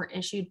orders that were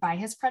issued by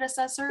his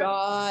predecessor.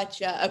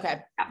 Gotcha.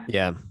 Okay.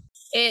 Yeah.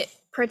 It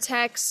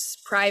protects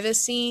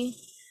privacy,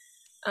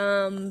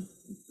 but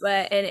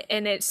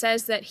it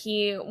says that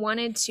he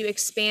wanted to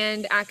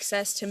expand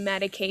access to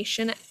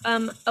medication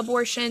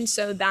abortion,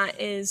 so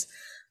that is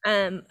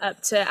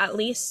up to at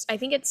least, I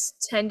think it's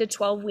 10 to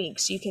 12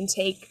 weeks. You can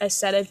take a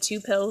set of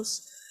 2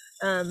 pills.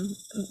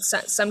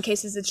 Some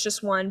cases it's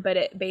just one, but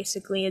it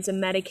basically is a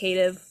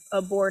medicative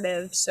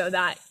abortive, so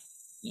that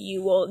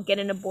you will get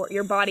an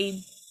your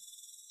body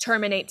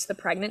terminates the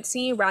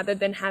pregnancy rather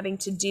than having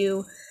to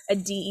do a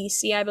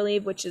DEC, I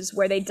believe, which is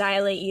where they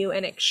dilate you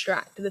and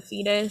extract the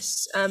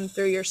fetus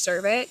through your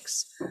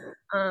cervix.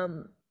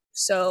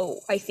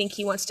 So I think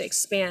he wants to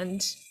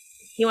expand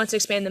the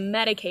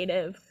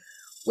medicative,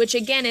 which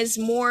again is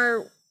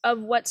more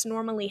of what's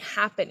normally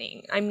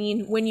happening. I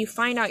mean, when you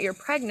find out you're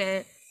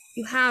pregnant,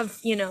 you have,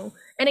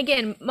 and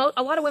again,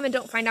 a lot of women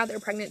don't find out they're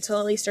pregnant till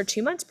at least they're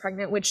 2 months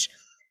pregnant, which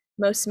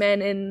most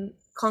men in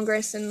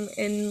Congress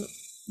and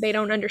they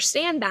don't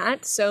understand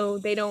that. So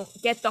they don't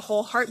get the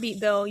whole heartbeat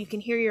bill. You can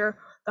hear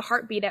the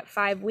heartbeat at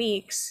 5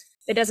 weeks.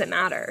 It doesn't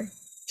matter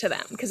to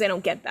them because they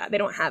don't get that. They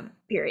don't have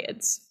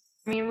periods.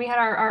 I mean, we had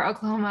our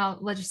Oklahoma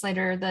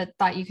legislator that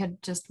thought you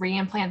could just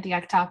reimplant the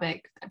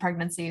ectopic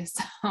pregnancy.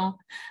 So,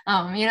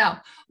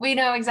 we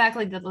know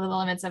exactly the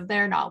limits of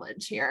their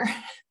knowledge here.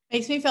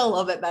 Makes me feel a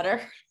little bit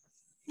better.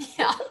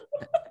 Yeah.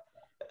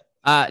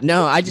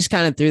 No, I just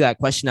kind of threw that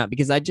question out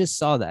because I just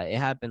saw that it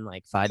happened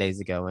like 5 days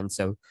ago. And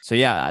so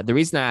yeah, the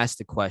reason I asked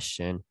the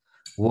question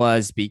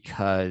was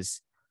because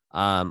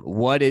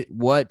what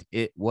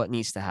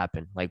needs to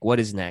happen? Like, what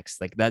is next?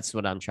 Like, that's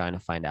what I'm trying to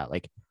find out.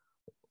 Like,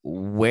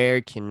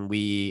 where can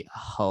we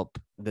help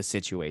the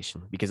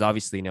situation? Because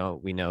obviously,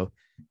 we know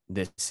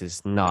this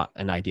is not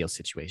an ideal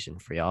situation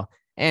for y'all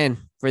and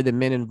for the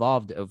men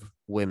involved of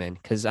women.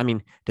 Because I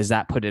mean, does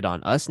that put it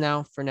on us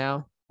now for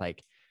now?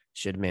 Like,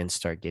 should men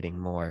start getting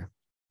more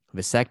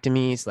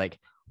vasectomies? Like,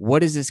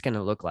 what is this going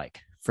to look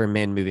like for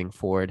men moving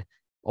forward?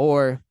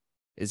 Or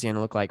is it going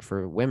to look like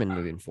for women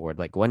moving forward?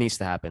 Like, what needs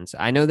to happen? So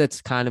I know that's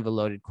kind of a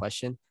loaded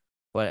question,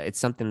 but it's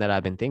something that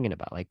I've been thinking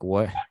about. Like,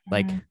 what,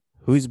 like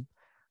whose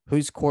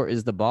court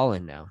is the ball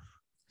in now?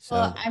 So,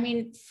 well, I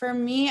mean, for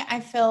me, I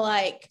feel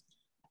like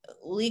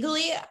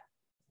legally,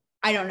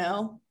 I don't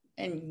know.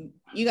 And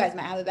you guys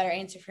might have a better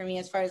answer for me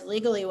as far as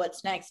legally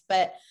what's next.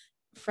 But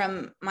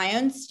from my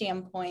own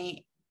standpoint,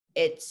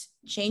 it's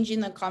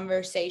changing the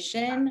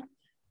conversation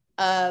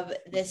of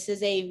this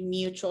is a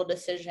mutual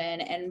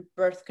decision, and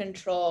birth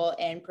control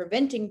and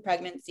preventing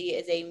pregnancy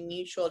is a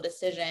mutual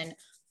decision.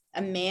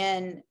 A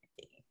man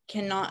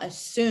cannot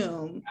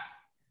assume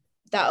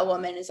that a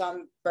woman is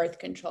on birth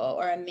control,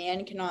 or a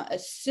man cannot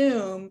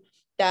assume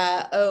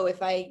that, oh,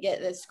 if I get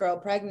this girl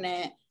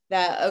pregnant,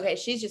 that, okay,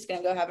 she's just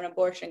going to go have an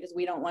abortion because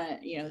we don't want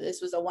to, you know,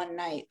 this was a one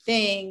night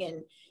thing.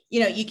 And, you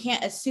know, you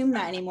can't assume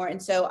that anymore.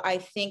 And so I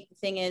think the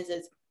thing is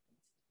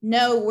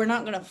no, we're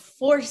not going to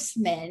force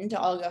men to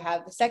all go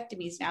have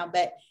vasectomies now,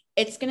 but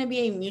it's going to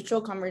be a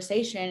mutual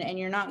conversation. And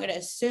you're not going to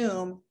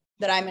assume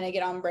that I'm going to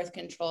get on birth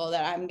control,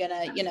 that I'm going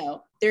to, you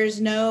know,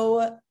 there's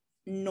no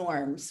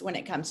norms when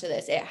it comes to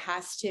this. It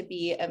has to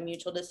be a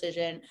mutual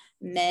decision.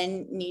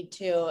 Men need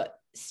to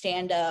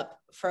stand up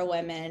for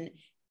women.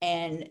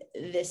 And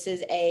this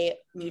is a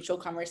mutual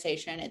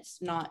conversation.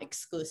 It's not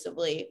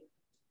exclusively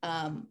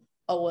a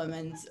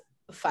woman's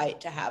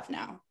fight to have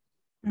now.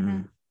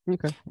 Mm-hmm.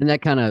 Okay. And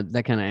that kind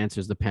of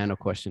answers the panel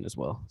question as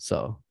well.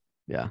 So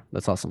yeah,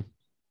 that's awesome.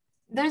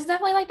 There's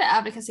definitely like the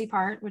advocacy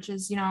part, which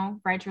is, you know,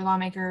 write to your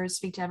lawmakers,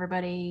 speak to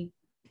everybody,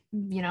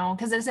 you know,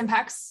 because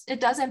it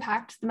does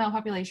impact the male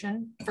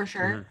population for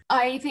sure. Mm-hmm.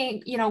 I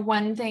think, you know,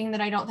 one thing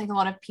that I don't think a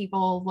lot of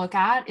people look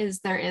at is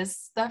there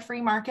is the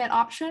free market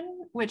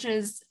option, which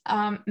is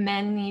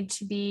men need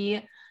to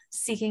be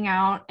seeking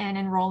out and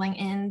enrolling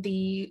in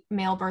the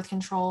male birth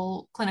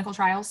control clinical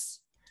trials,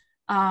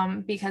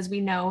 because we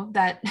know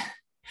that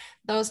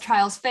those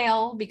trials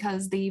fail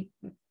because the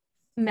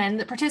men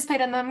that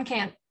participate in them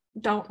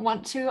don't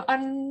want to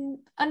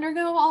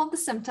undergo all of the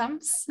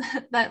symptoms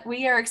that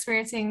we are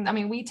experiencing. I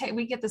mean, we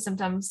get the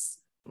symptoms,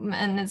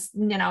 and it's,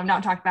 you know,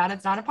 not talked about.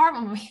 It's not a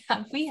problem.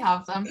 We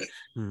have them.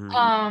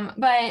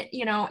 Mm-hmm. But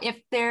you know,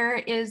 if there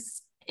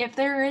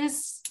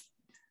is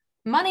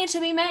money to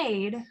be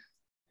made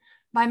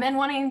by men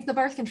wanting the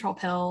birth control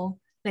pill,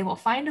 they will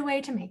find a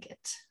way to make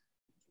it.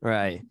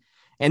 Right.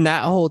 And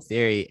that whole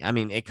theory, I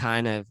mean,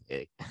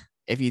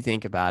 if you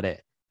think about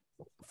it,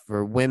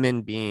 for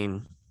women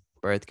being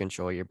birth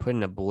control, you're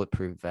putting a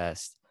bulletproof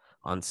vest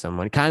on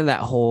someone. Kind of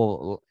that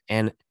whole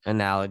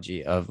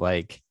analogy of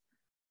like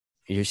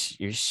you're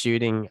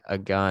shooting a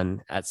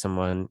gun at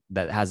someone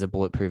that has a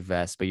bulletproof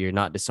vest, but you're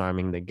not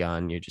disarming the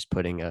gun. You're just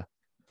putting a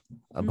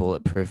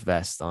bulletproof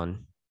vest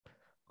on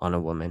a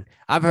woman.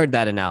 I've heard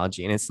that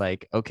analogy, and it's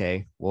like,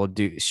 okay, well,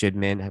 should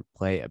men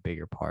play a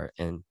bigger part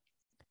in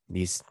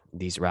these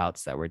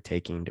routes that we're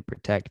taking to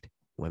protect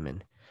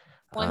women?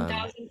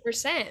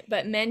 1000%,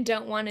 but men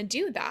don't want to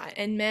do that,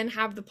 and men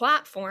have the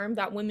platform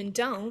that women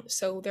don't,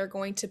 so they're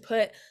going to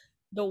put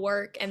the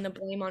work and the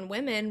blame on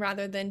women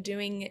rather than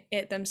doing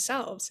it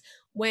themselves,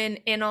 when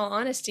in all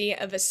honesty,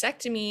 a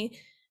vasectomy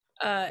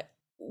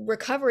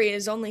recovery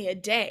is only a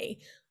day,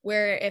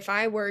 where if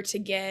I were to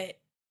get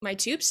my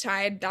tubes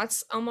tied,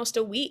 that's almost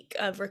a week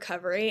of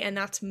recovery, and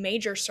that's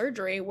major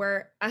surgery,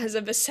 whereas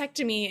a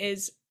vasectomy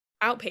is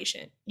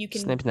outpatient. You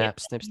can snip snap.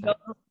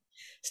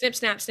 Snip,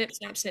 snap, snip,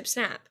 snap, snip,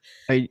 snap.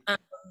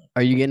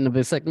 Are you getting a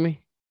vasectomy?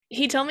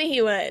 He told me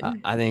he would.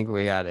 I think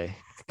we gotta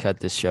cut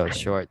this show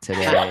short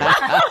today.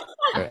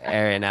 We're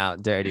airing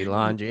out dirty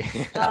laundry.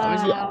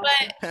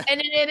 But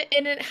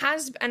it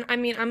has, and I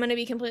mean, I'm gonna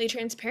be completely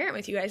transparent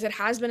with you guys. It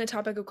has been a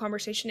topic of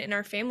conversation in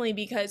our family,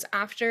 because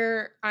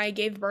after I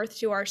gave birth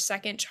to our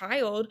second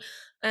child,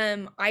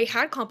 I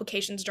had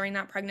complications during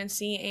that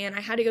pregnancy, and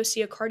I had to go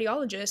see a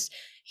cardiologist.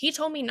 He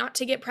told me not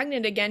to get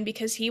pregnant again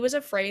because he was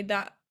afraid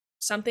that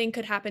something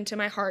could happen to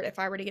my heart if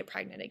I were to get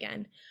pregnant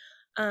again.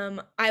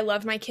 I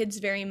love my kids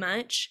very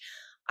much.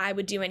 I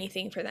would do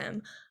anything for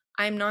them.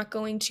 I'm not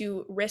going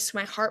to risk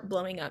my heart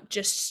blowing up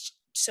just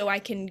so I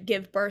can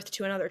give birth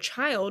to another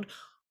child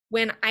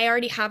when I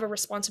already have a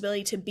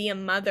responsibility to be a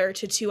mother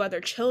to 2 other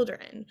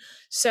children.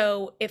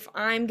 So if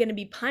I'm going to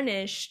be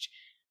punished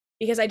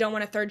because I don't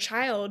want a third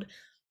child,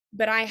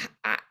 but I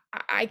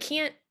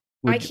can't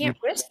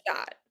risk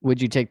that.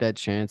 Would you take that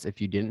chance if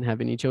you didn't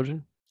have any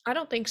children? I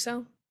don't think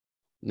so.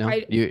 No,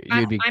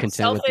 you'd be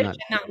content with not.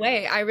 In that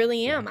way. I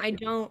really am. I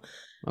don't.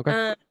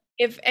 Okay.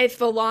 If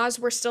the laws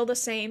were still the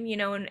same, you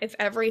know, and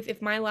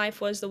if my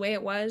life was the way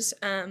it was,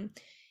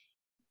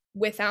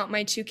 without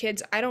my 2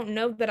 kids, I don't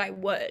know that I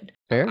would.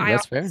 Fair.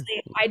 That's fair.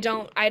 I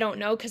don't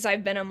know, because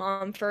I've been a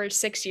mom for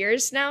 6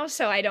 years now,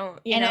 so I don't.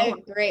 You know,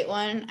 a great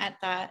one at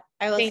that.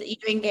 I will say,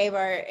 you and Gabe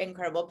are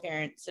incredible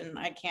parents, and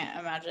I can't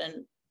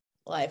imagine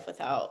life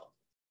without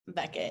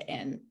Beckett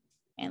and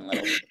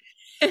little.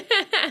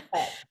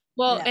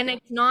 Well, and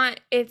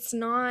it's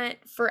not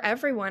for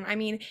everyone. I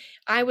mean,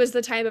 I was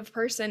the type of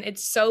person,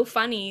 it's so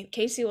funny,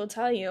 Casey will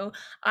tell you,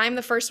 I'm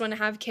the first one to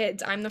have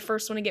kids. I'm the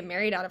first one to get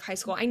married out of high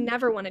school. I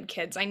never wanted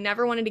kids. I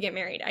never wanted to get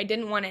married. I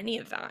didn't want any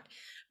of that.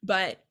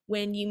 But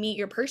when you meet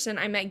your person,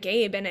 I met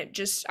Gabe, and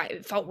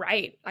it felt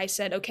right. I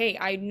said, okay,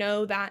 I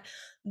know that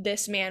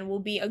this man will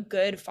be a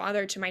good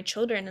father to my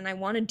children, and I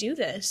want to do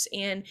this.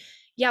 And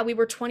yeah, we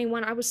were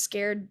 21. I was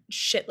scared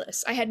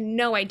shitless. I had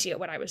no idea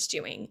what I was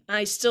doing.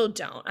 I still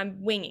don't.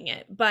 I'm winging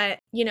it. But,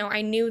 you know,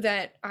 I knew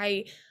that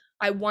I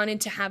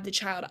wanted to have the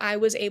child. I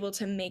was able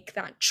to make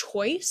that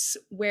choice,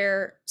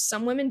 where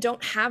some women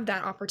don't have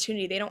that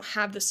opportunity. They don't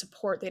have the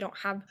support. They don't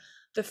have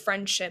the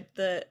friendship,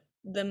 the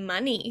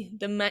money.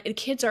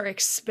 Kids are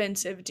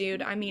expensive,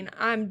 dude. I mean,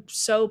 I'm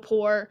so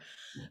poor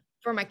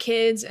for my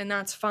kids, and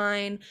that's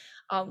fine.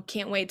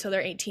 Can't wait till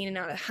they're 18 and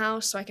out of the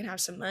house so I can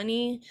have some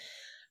money.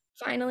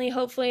 finally,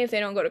 hopefully, if they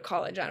don't go to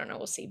college, I don't know,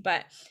 we'll see.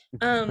 But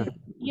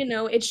you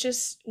know, it's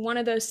just one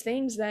of those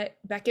things that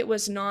Beckett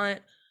was not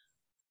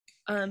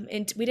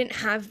and we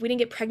didn't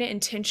get pregnant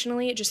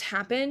intentionally, it just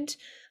happened.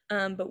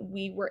 But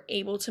we were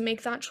able to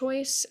make that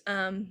choice.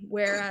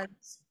 Whereas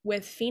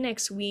with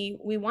Phoenix, we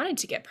wanted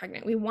to get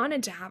pregnant. We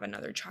wanted to have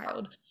another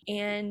child.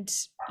 And,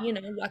 you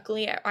know,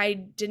 luckily I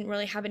didn't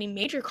really have any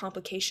major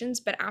complications,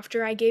 but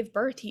after I gave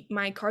birth,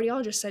 my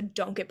cardiologist said,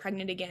 don't get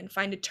pregnant again.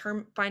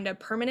 Find a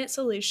permanent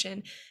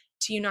solution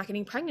to you not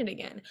getting pregnant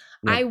again.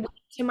 Yep. I went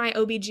to my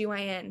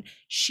OBGYN.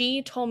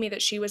 She told me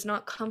that she was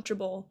not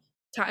comfortable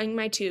tying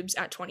my tubes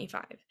at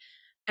 25.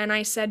 And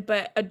I said,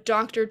 but a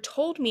doctor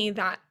told me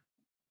that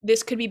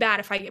this could be bad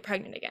if I get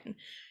pregnant again.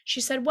 She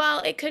said, well,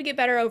 it could get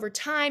better over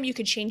time. You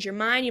could change your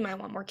mind. You might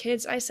want more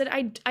kids. I said,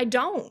 I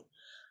don't.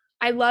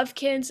 I love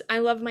kids. I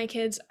love my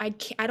kids. I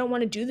don't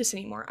want to do this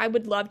anymore. I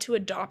would love to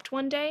adopt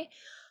one day.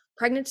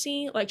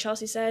 Pregnancy, like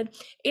Chelsea said,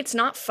 it's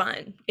not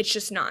fun. It's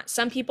just not.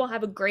 Some people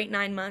have a great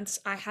 9 months.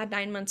 I had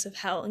 9 months of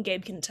hell, and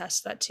Gabe can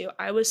attest to that too.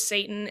 I was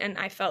Satan, and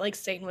I felt like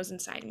Satan was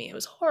inside me. It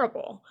was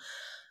horrible.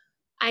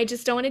 I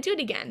just don't want to do it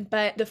again.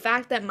 But the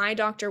fact that my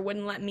doctor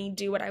wouldn't let me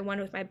do what I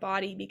wanted with my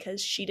body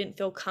because she didn't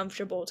feel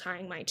comfortable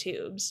tying my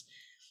tubes,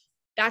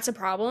 that's a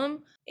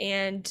problem.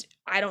 And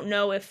I don't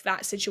know if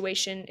that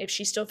situation, if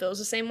she still feels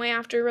the same way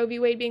after Roe v.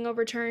 Wade being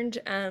overturned.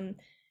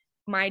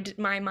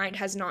 My mind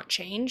has not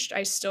changed.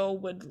 I still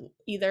would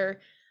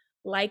either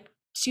like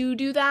to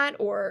do that,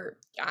 or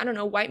I don't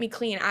know, wipe me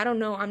clean. I don't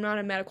know. I'm not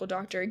a medical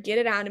doctor. Get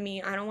it out of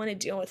me. I don't want to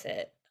deal with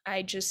it.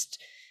 I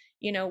just,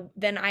 you know,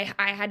 then I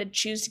had to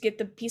choose to get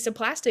the piece of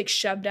plastic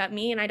shoved at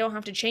me, and I don't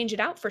have to change it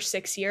out for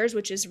 6 years,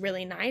 which is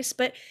really nice,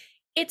 but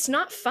it's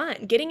not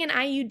fun. Getting an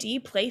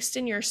IUD placed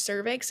in your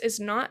cervix is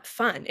not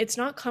fun. It's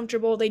not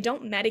comfortable. They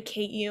don't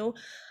medicate you.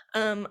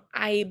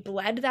 I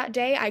bled that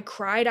day. I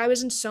cried. I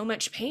was in so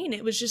much pain.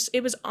 It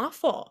was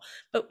awful,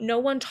 but no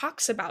one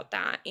talks about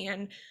that.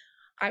 And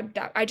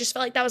I just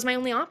felt like that was my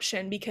only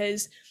option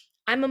because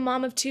I'm a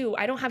mom of 2.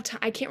 I don't have time.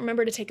 I can't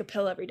remember to take a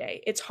pill every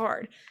day. It's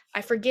hard.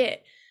 I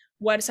forget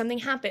what something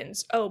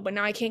happens. Oh, but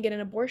now I can't get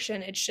an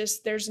abortion. It's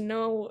just, there's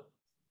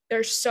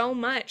so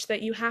much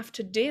that you have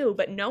to do,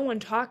 but no one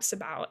talks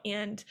about.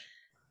 And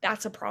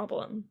that's a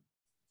problem.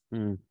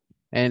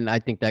 And I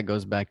think that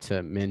goes back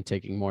to men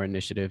taking more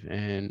initiative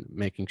and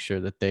making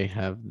sure that they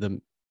have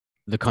the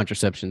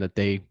contraception that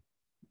they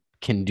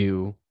can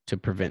do to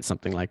prevent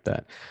something like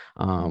that.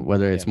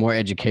 Whether it's more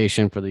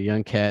education for the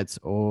young cats,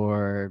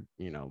 or,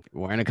 you know,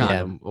 wearing a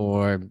condom,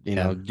 or, you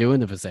know,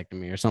 doing the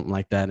vasectomy or something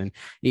like that. And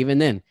even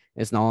then,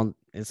 it's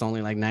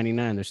only like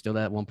 99. There's still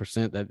that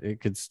 1% that it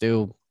could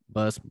still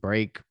bust,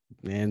 break,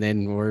 and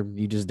then, or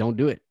you just don't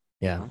do it.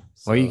 Yeah.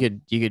 So, or you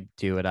could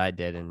do what I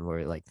did and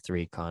wear like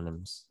 3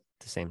 condoms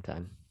at the same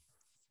time.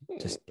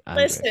 Just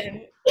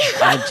listen.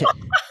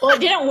 Well,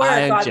 it didn't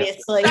work,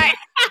 obviously.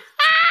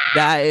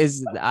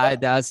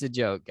 That's a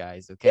joke,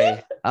 guys.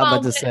 Okay. I'm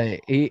about to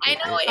say, I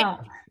know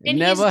it.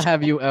 Never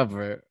have you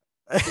ever.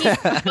 He's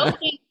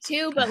joking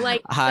too, but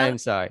like, I'm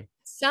sorry.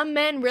 Some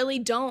men really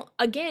don't.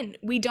 Again,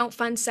 we don't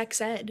fund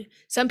sex ed.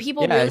 Some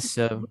people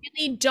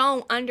really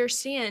don't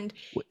understand.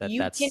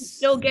 You can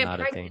still get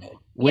pregnant.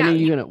 When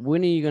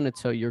are you gonna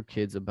tell your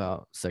kids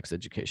about sex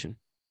education?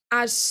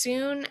 As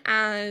soon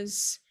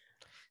as.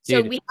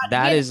 Dude,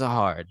 that is a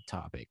hard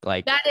topic.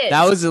 Like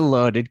that was a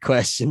loaded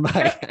question.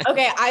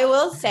 Okay, I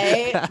will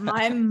say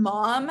my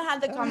mom had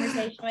the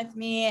conversation with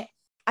me,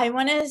 I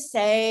want to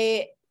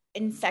say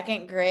in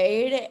 2nd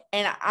grade,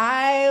 and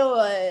I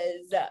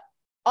was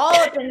all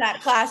up in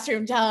that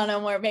classroom telling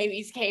them where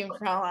babies came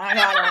from.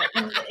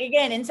 And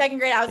again, in 2nd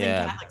grade, I was in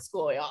Catholic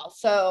school, y'all.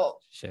 So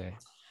sure.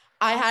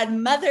 I had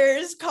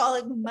mothers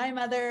calling my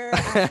mother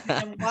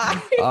asking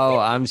why. Oh,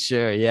 I'm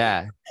sure.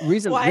 Yeah.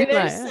 Why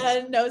their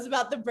son knows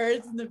about the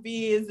birds and the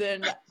bees.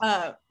 And,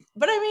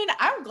 but I mean,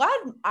 I'm glad.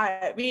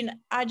 I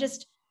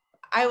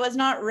was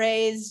not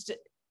raised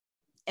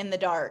in the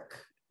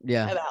dark.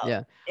 Yeah.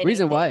 Anything.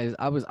 Reason why is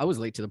I was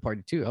late to the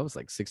party too. I was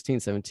like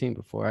 16, 17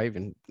 before I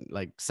even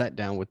like sat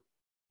down with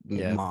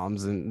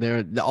moms,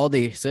 and all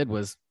they said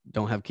was,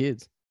 don't have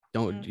kids.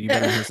 You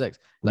better have sex.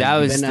 Like, that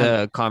was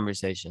the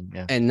conversation.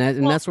 Yeah. And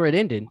that's where it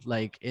ended.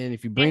 Like, and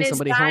if you bring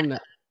somebody home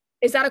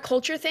is that a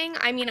culture thing?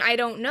 I mean, I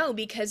don't know,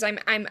 because is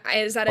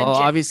that a gender?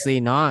 Obviously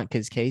not,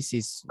 because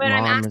Casey's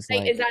mom is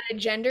like, is that a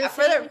gender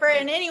thing? For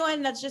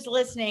anyone that's just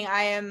listening,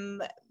 I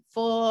am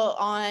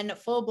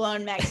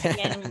full-blown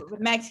Mexican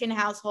with Mexican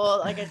household.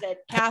 Like I said,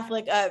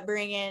 Catholic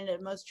upbringing, the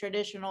most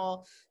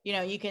traditional,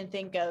 you can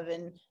think of.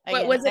 And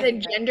again, was it a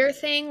gender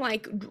thing?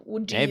 Like,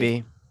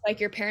 maybe. Like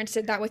your parents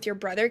did that with your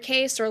brother,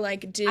 Case, or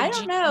like I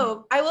don't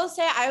know. I will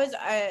say I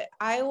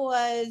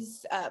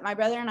was my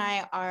brother and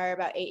I are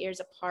about 8 years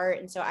apart,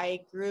 and so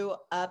I grew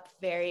up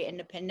very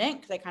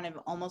independent because I kind of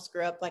almost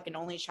grew up like an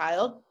only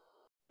child.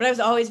 but I was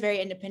always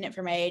very independent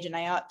for my age. And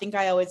I think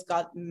I always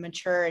got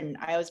mature, and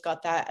I always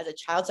got that as a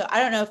child. So I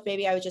don't know if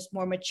maybe I was just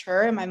more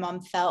mature, and my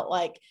mom felt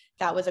like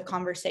that was a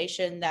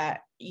conversation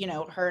that, you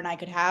know, her and I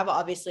could have.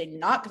 Obviously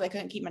not, because I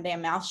couldn't keep my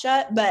damn mouth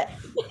shut, but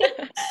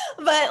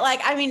but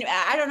like, I mean,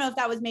 I don't know if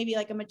that was maybe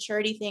like a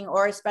maturity thing,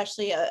 or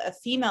especially a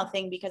female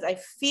thing, because I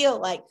feel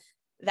like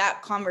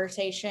that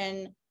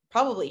conversation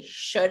probably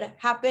should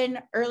happen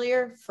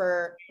earlier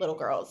for little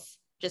girls,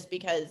 just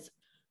because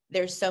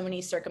there's so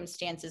many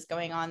circumstances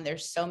going on.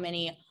 There's so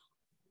many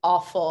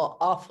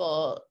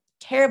awful,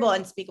 terrible,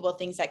 unspeakable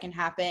things that can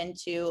happen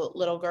to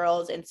little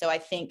girls. And so I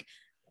think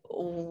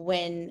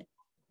when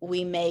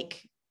we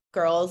make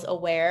girls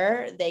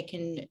aware, they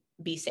can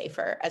be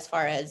safer as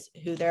far as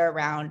who they're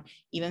around,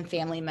 even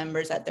family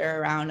members that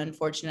they're around,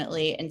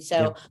 unfortunately. And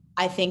so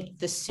I think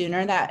the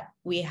sooner that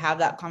we have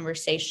that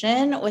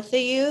conversation with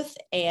the youth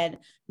and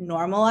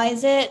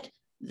normalize it,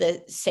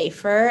 the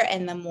safer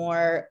and the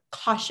more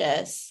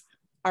cautious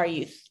our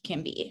youth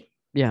can be.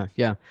 Yeah.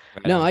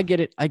 No, I get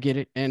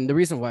it. And the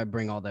reason why I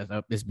bring all that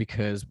up is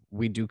because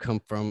we do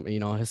come from, you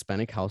know, a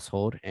Hispanic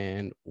household,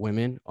 and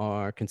women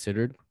are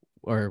considered,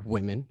 or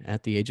women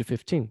at the age of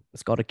 15.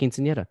 It's called a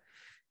quinceañera.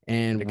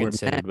 And They're we're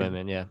considered mad.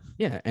 women. Yeah.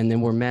 Yeah. And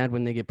then we're mad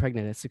when they get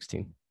pregnant at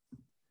 16.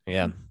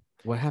 Yeah.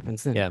 What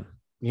happens then? Yeah.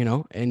 You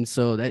know, and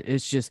so that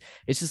it's just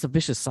a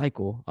vicious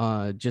cycle,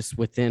 just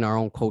within our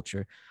own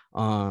culture.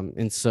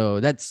 And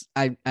so that's,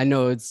 I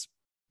know it's,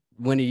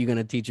 when are you going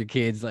to teach your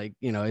kids? Like,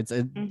 you know, it's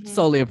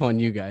solely upon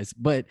you guys,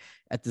 but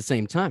at the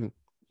same time,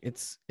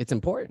 it's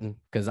important,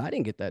 because I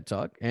didn't get that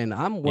talk, and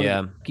I'm one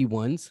of the lucky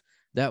ones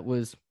that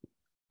was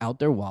out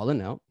there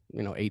wilding out,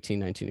 you know, 18,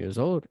 19 years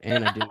old,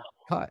 and I didn't get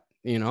caught,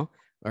 you know,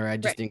 or I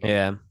just didn't.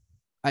 Yeah.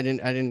 I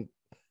didn't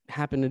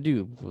happen to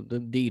do the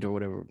deed or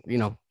whatever, you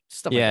know,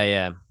 stuff. Yeah. Like that.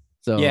 Yeah.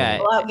 So Yeah.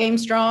 Pull out Game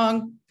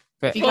Strong.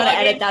 If you Pull gotta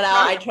out edit that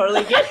out, I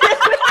totally get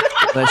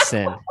it.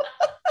 Listen,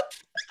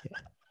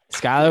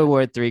 Skylar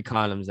wore 3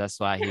 condoms. That's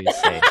why he was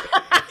safe.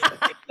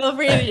 Feel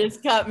free to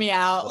just cut me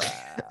out.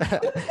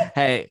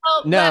 Hey,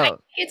 But I no. think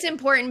it's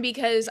important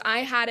because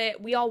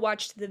we all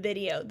watched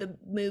the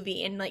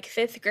movie in like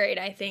 5th grade,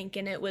 I think,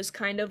 and it was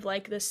kind of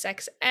like the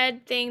sex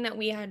ed thing that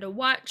we had to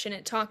watch, and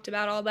it talked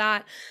about all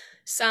that.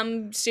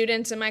 Some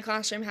students in my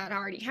classroom had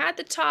already had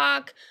the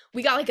talk.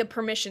 We got like a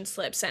permission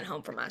slip sent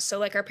home from us. So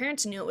like our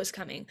parents knew it was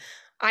coming.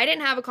 I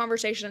didn't have a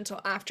conversation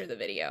until after the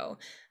video.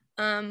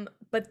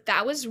 But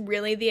that was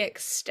really the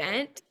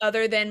extent,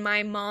 other than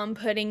my mom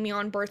putting me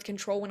on birth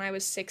control when I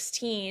was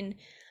 16,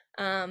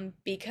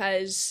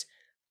 because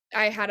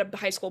I had a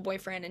high school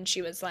boyfriend, and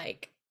she was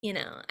like, you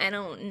know, I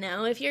don't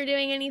know if you're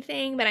doing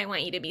anything, but I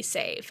want you to be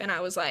safe. And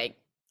I was like,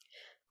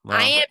 Well,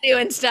 I am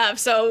doing stuff,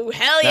 so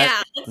hell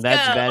yeah, let's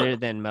that's go. better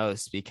than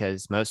most,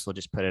 because most will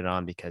just put it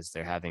on because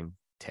they're having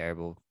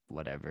terrible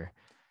whatever,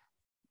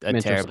 a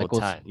Menstrual terrible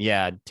cycles. time.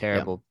 Yeah,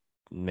 terrible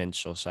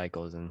menstrual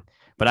cycles. And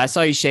but I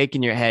saw you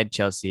shaking your head,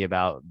 Chelsea,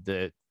 about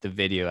the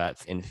video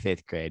in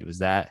 5th grade. Was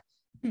that?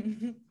 I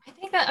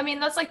think that, I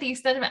mean, that's like the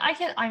extent of it.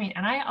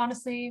 And I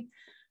honestly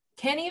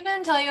can't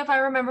even tell you if I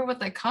remember what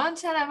the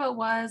content of it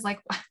was.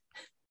 Like,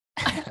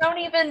 I don't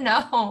even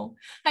know.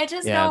 I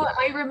just know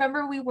I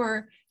remember we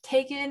were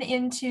taken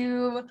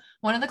into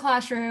one of the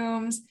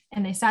classrooms,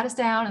 and they sat us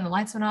down, and the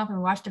lights went off, and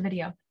we watched a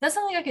video. That's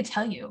something I could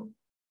tell you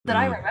that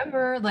I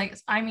remember. Like,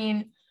 I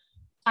mean,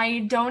 I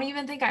don't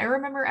even think I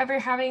remember ever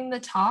having the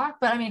talk,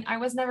 but I mean, I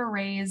was never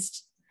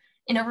raised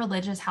in a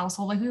religious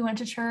household. Like, we went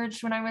to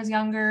church when I was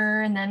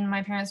younger, and then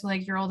my parents were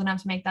like, you're old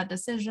enough to make that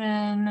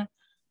decision.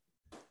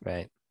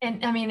 Right.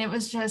 And I mean, it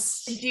was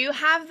just. Do you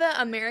have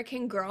the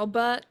American Girl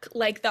book,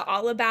 like the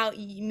All About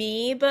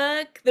Me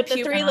book? The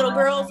 3 little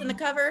girls in the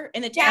cover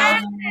in the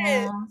town.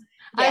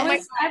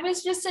 I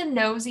was just a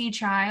nosy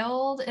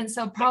child, and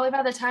so probably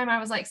by the time I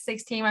was like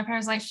 16, my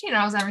parents were like, she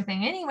knows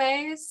everything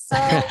anyways, so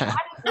I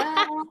don't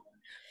know.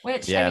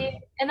 Which I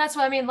mean, and that's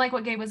what I mean, like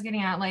what Gabe was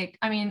getting at. Like,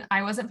 I mean,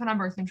 I wasn't put on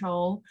birth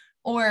control,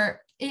 I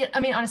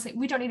mean, honestly,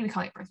 we don't need to be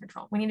calling it birth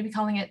control. We need to be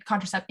calling it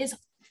contraceptive.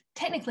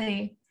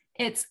 Technically,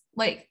 it's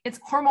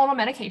hormonal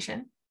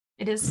medication.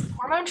 It is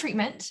hormone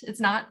treatment. It's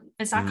not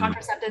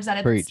contraceptives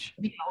that it's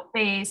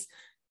base.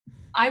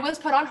 I was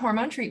put on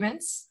hormone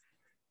treatments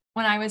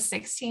when I was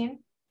 16,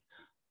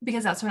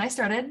 because that's when I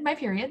started my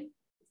period.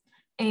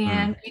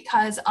 And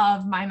because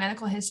of my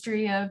medical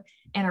history of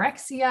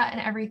anorexia and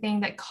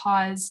everything that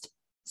caused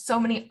so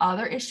many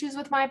other issues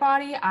with my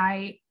body,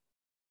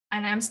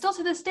 and I'm still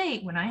to this day,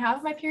 when I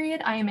have my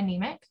period, I am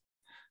anemic.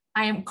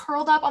 I am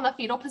curled up on the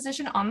fetal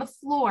position on the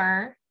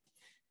floor.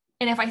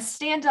 And if I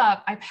stand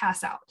up, I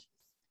pass out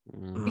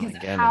because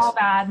of how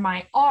bad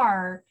mine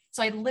are.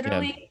 So I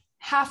literally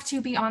have to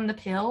be on the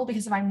pill,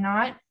 because if I'm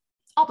not,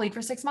 I'll bleed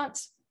for 6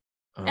 months.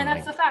 And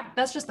that's the fact.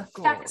 That's just the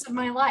facts of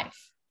my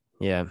life.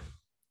 Yeah.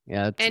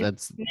 Yeah,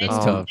 that's Men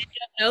tough. don't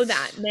know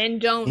that. Men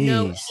don't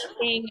know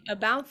anything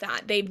about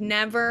that. They've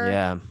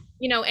never,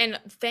 you know, and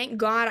thank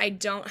God I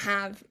don't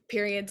have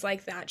periods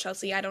like that,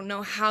 Chelsea. I don't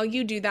know how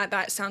you do that.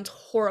 That sounds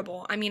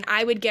horrible. I mean,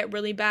 I would get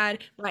really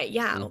bad. Right.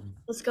 Yeah.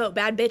 Let's go.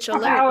 Bad bitch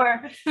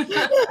alert.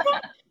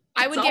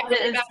 I would That's get all it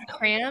really is. bad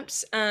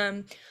cramps.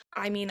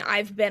 I mean,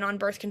 I've been on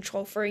birth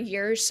control for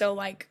years, so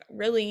like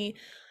really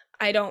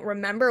I don't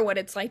remember what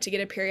it's like to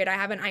get a period. I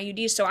have an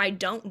IUD, so I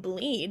don't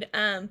bleed.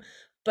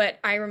 But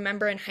I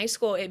remember in high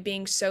school it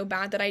being so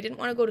bad that I didn't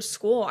want to go to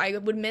school. I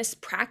would miss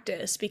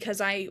practice because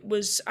I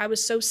was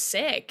so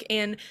sick,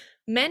 and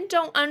men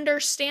don't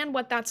understand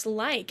what that's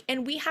like.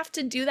 And we have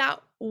to do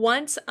that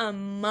once a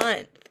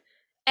month,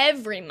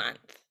 every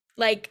month.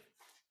 Like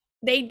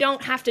they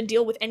don't have to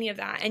deal with any of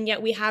that. And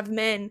yet we have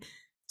men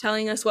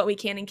telling us what we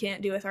can and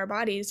can't do with our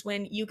bodies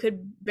when you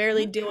could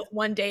barely deal with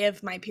one day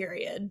of my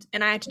period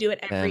and I had to do it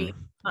every And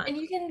month. And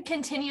you can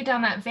continue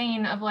down that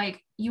vein of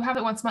like, you have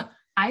it once a month.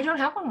 I don't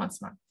have one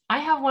once a month. I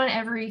have one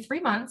every 3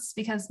 months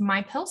because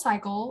my pill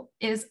cycle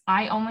is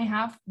I only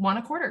have one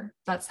a quarter.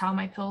 That's how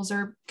my pills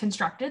are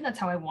constructed. That's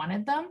how I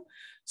wanted them.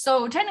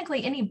 So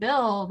technically any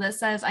bill that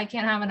says I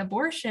can't have an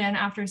abortion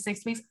after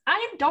 6 weeks,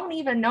 I don't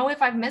even know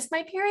if I've missed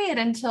my period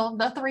until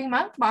the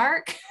 3-month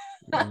mark.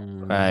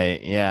 right,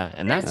 yeah,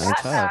 and There's that's that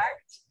tough.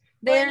 fact.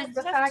 Well, and There's it's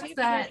the tough fact too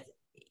that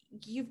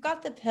because you've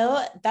got the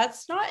pill.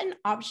 That's not an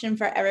option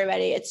for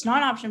everybody. It's not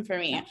an option for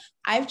me.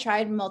 I've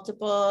tried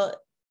multiple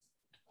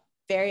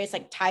various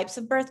like types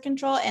of birth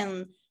control,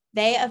 and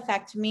they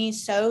affect me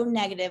so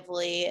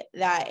negatively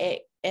that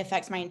it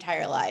affects my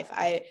entire life.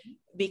 I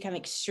become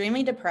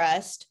extremely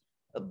depressed,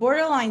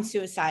 borderline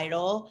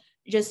suicidal.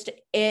 Just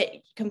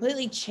it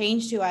completely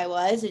changed who I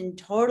was and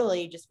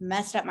totally just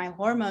messed up my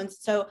hormones.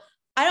 So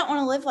I don't want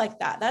to live like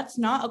that. That's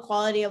not a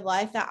quality of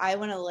life that I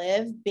want to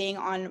live, being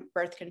on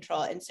birth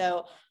control. And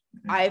so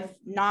I've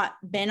not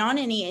been on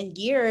any in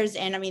years.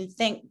 And I mean,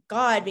 thank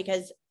God,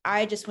 because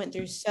I just went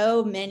through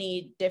so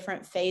many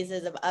different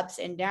phases of ups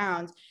and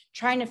downs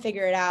trying to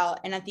figure it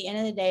out. And at the end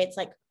of the day, it's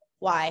like,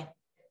 why?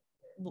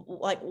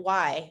 Like,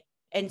 why?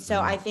 And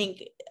so I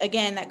think,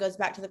 again, that goes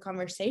back to the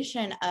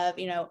conversation of,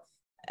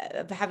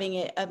 of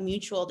having a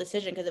mutual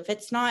decision. Because if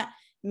it's not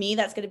me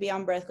that's going to be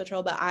on birth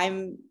control, but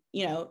I'm,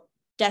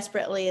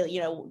 desperately,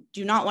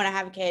 do not want to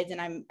have kids,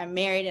 and I'm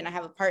married and I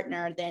have a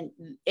partner, then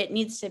it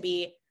needs to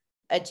be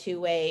a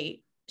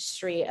two-way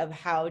street of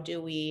how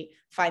do we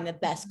find the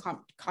best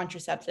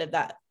contraceptive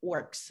that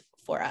works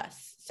for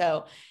us.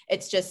 So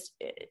it's just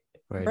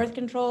birth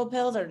control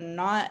pills are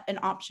not an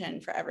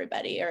option for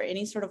everybody, or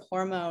any sort of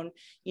hormone,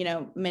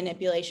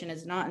 manipulation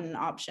is not an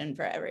option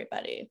for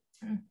everybody.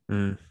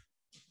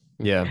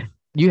 Yeah.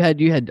 You had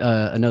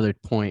another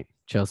point,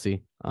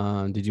 Chelsea.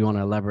 Did you want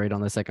to elaborate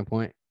on the second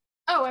point?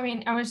 Oh, I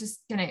mean, I was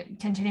just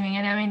continuing,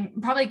 and I mean,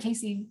 probably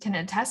Casey can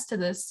attest to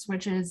this,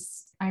 which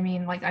is, I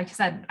mean, like I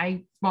said,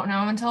 I won't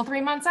know until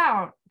 3 months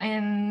out.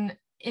 And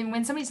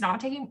when somebody's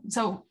not taking,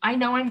 so I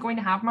know I'm going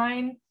to have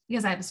mine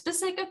because I have a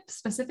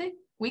specific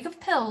week of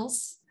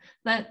pills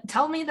that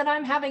tell me that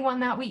I'm having one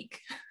that week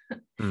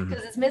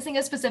because it's missing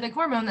a specific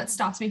hormone that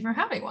stops me from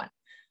having one.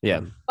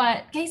 Yeah.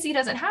 But Casey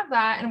doesn't have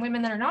that, and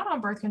women that are not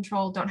on birth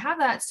control don't have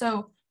that.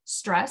 So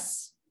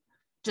stress,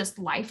 just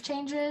life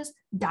changes,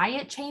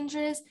 diet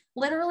changes,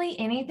 literally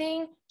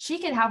anything. She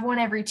can have one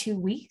every 2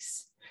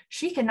 weeks.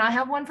 She cannot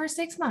have one for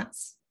 6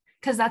 months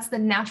because that's the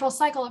natural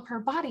cycle of her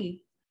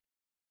body.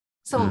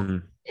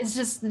 So it's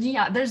just,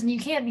 yeah, you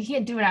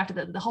can't do it after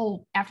the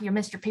whole, after you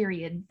missed your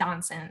period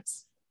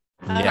nonsense.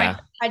 Yeah.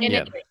 I did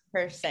Yeah.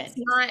 100%. It's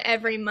not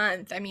every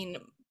month. I mean,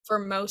 for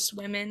most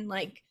women,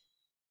 like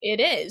it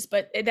is,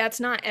 but that's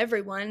not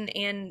everyone.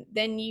 And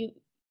then you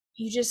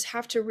just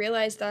have to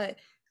realize that,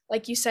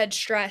 like you said,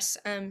 stress,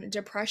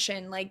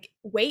 depression, like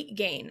weight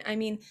gain. I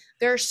mean,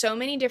 there are so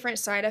many different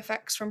side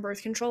effects from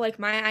birth control. Like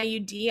my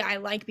IUD, I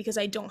like because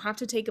I don't have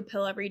to take a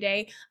pill every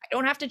day. I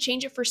don't have to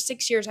change it for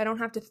 6 years. I don't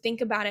have to think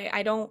about it.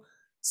 I don't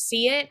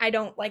see it. I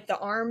don't like the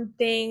arm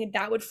thing.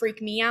 That would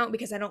freak me out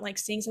because I don't like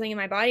seeing something in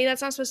my body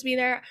that's not supposed to be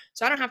there.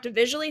 So I don't have to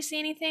visually see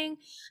anything.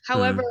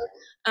 However,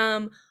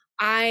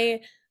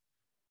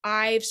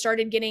 I've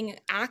started getting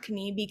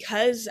acne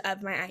because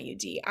of my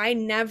IUD. I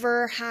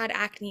never had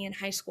acne in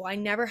high school. I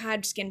never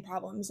had skin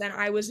problems. And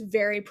I was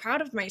very proud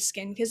of my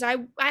skin because I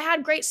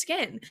had great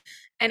skin.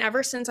 And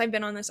ever since I've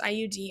been on this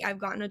IUD, I've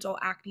gotten adult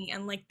acne.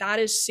 And like, that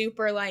is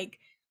super, like,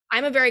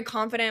 I'm a very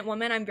confident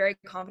woman. I'm very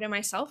confident in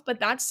myself, but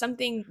that's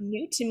something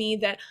new to me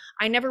that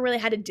I never really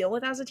had to deal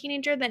with as a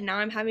teenager that now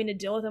I'm having to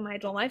deal with in my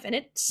adult life. And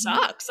it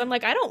sucks. I'm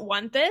like, I don't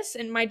want this.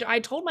 And I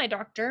told my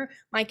doctor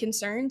my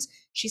concerns.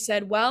 She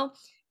said, well,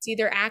 it's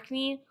either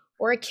acne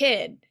or a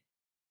kid.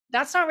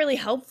 That's not really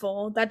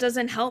helpful. That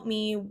doesn't help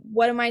me.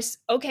 What am I?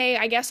 Okay,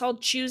 I guess I'll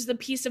choose the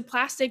piece of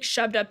plastic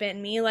shoved up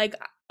in me. Like,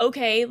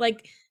 okay,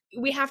 like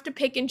we have to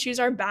pick and choose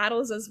our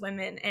battles as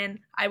women. And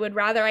I would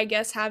rather, I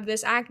guess, have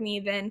this acne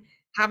than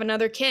have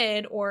another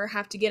kid or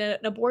have to get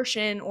an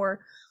abortion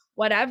or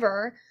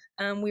whatever.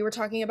 We were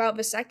talking about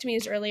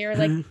vasectomies earlier.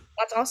 Like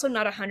that's also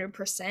not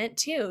 100%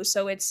 too.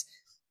 So it's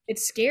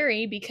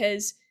scary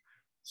because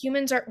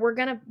humans we're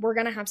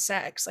gonna have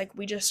sex. Like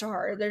we just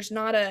are. There's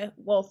not a,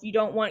 well, if you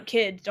don't want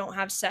kids, don't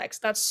have sex.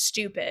 That's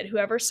stupid.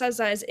 Whoever says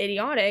that is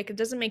idiotic. It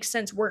doesn't make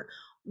sense. We're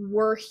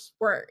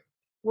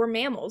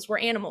mammals. We're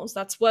animals.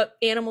 That's what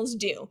animals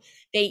do.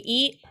 They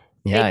eat,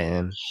 Yeah, I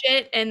am.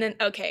 Shit, and then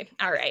okay,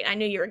 all right. I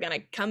knew you were gonna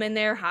come in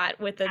there hot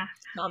with a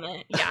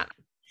comment. Yeah,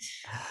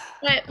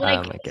 but like,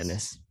 Oh my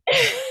goodness.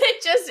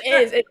 it just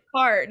is. It's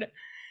hard.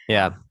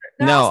 Yeah.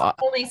 They're No. also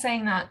only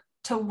saying that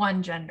to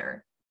one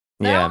gender.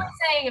 They're Yeah. only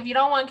saying if you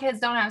don't want kids,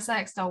 don't have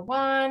sex to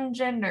one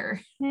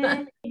gender.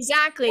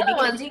 Exactly. The other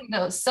Because ones, you can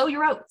go sow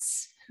your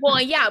oats. well,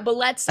 yeah, but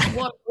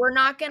we're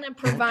not gonna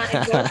provide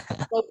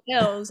both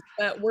pills,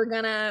 but we're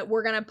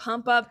gonna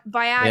pump up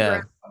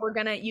Viagra.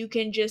 Yeah. You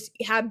can just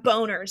have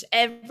boners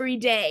every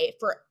day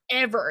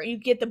forever. You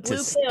get the blue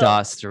pill,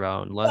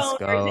 Testosterone. Let's boners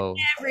go.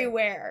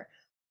 everywhere.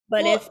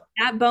 But Well- if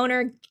that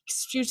boner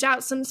shoots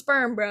out some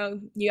sperm, bro,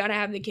 you gotta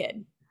have the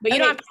kid. But you Okay,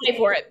 don't have to pay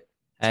for it.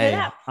 Hey,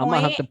 that I might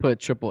have to point, put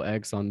triple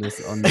X on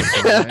this one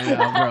right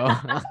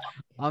now, bro.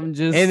 I'm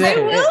just And I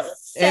then- will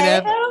say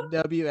though,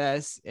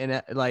 NFWS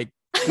and like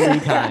 3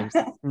 times.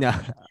 No.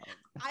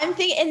 I'm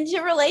thinking, and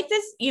to relate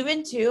this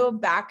even to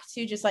back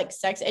to just like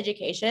sex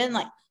education,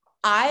 like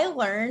I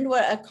learned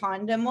what a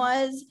condom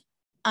was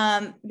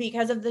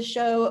because of the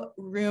show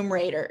Room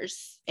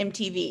Raiders,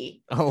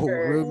 MTV. Oh,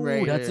 Or- Room Ooh,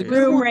 Raiders. that's a good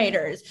Room one.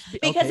 Raiders,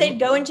 because Okay. they'd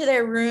go into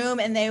their room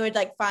and they would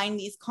like find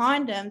these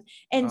condoms.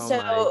 And Oh my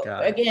so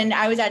God. again,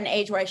 I was at an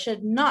age where I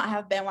should not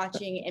have been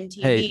watching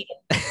MTV. Hey.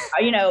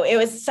 You know, it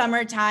was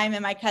summertime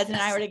and my cousin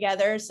and I were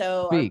together.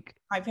 So Speak.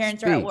 my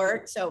parents are at Speak.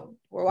 work, so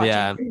we're watching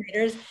Yeah. Room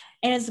Raiders,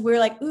 and we were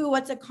like, "Ooh,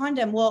 what's a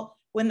condom?" Well,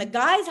 when the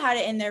guys had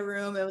it in their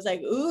room, it was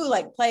like, "Ooh,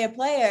 like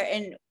player."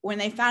 And when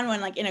they found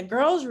one like in a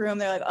girl's room,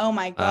 they're like, "Oh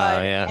my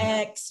god, yeah.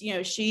 X, you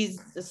know, she's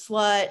the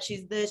slut,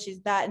 she's this,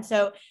 she's that." And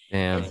so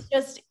Damn. it's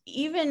just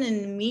even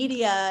in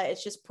media,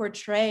 it's just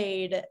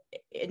portrayed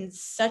in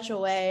such a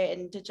way.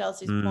 And to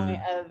Chelsea's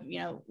point of, you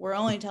know, we're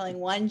only telling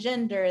one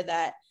gender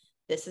that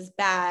this is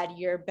bad,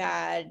 you're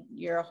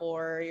a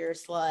whore, you're a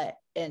slut,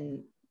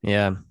 and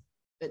Yeah.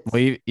 it's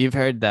Well, you've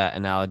heard that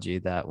analogy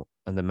that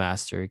the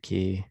master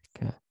key.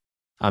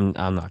 I'm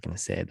not gonna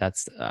say it.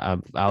 That's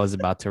I was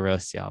about to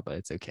roast y'all, but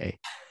it's okay.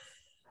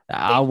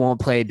 I won't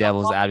play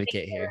devil's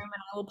advocate here. And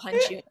I will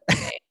punch you in the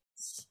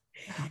face.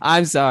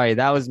 I'm sorry,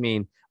 that was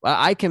mean. Well,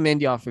 I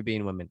commend y'all for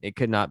being women. It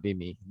could not be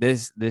me.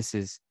 This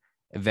is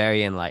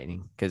very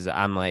enlightening because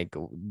I'm like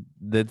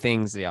the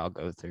things that y'all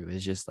go through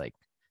is just like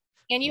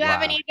And you Wow.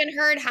 haven't even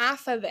heard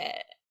half of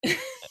it.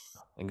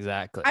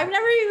 exactly. I've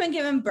never even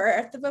given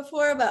birth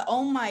before, but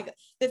oh my god,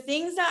 the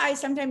things that I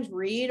sometimes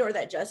read or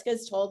that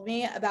Jessica's told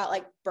me about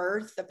like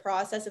birth, the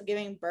process of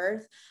giving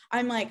birth,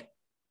 I'm like,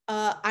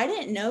 I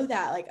didn't know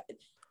that. Like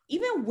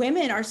even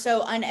women are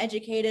so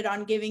uneducated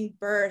on giving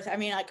birth. I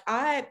mean, like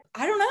I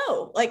don't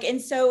know. Like,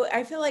 and so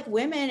I feel like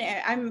women,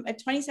 I'm a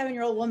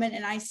 27-year-old woman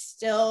and I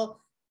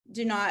still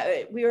do not.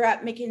 We were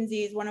at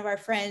McKinsey's, one of our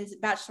friends,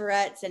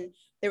 bachelorettes, and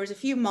there was a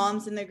few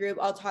moms in the group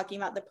all talking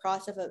about the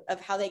process of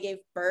how they gave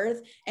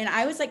birth. And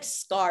I was like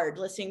scarred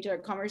listening to our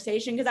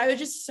conversation because I was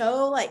just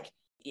so like,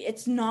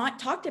 it's not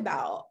talked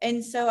about.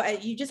 And so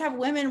you just have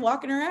women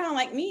walking around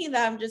like me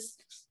that I'm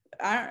just,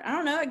 I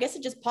don't know. I guess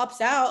it just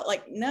pops out.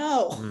 Like,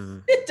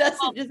 no, it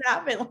doesn't just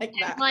happen like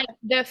that. Like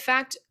the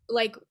fact,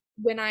 like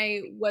when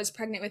I was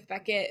pregnant with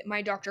Beckett,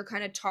 my doctor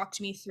kind of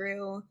talked me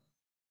through.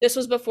 This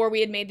was before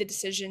we had made the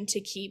decision to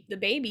keep the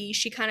baby.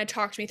 She kind of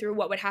talked me through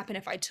what would happen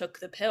if I took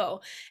the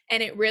pill.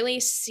 And it really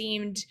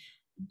seemed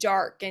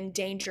dark and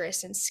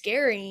dangerous and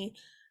scary.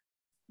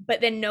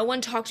 But then no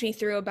one talked me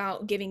through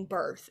about giving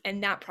birth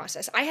and that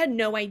process. I had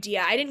no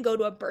idea. I didn't go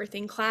to a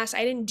birthing class.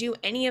 I didn't do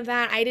any of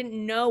that. I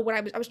didn't know what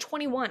I was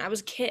 21. I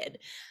was a kid.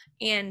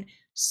 And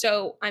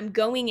so I'm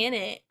going in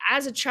it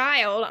as a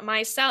child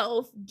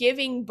myself,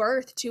 giving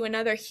birth to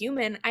another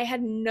human. I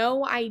had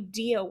no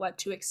idea what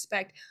to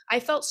expect.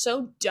 I felt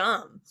so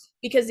dumb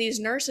because these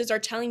nurses are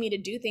telling me to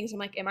do things. I'm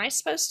like, am I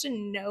supposed to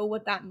know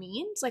what that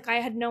means? Like,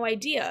 I had no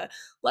idea.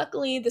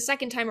 Luckily, the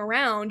second time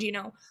around, you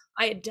know,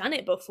 I had done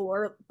it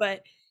before,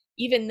 but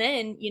even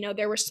then, you know,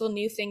 there were still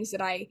new things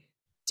that I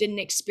didn't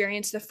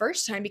experience the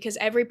first time because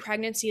every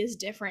pregnancy is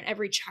different.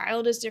 Every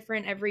child is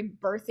different. Every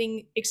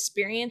birthing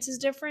experience is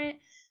different.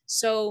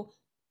 So,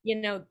 you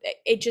know,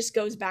 it just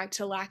goes back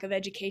to lack of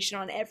education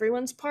on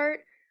everyone's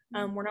part.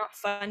 We're not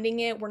funding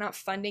it. We're not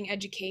funding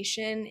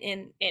education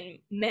in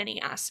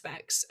many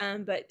aspects,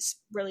 but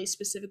really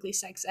specifically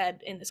sex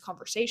ed in this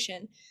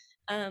conversation.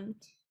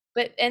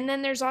 But and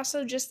then there's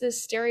also just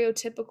this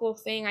stereotypical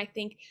thing. I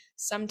think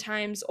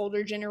sometimes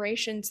older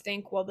generations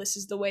think, well, this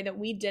is the way that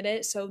we did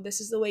it, so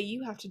this is the way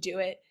you have to do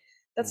it.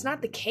 That's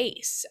not the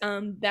case.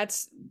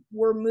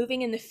 We're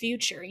moving in the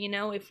future. You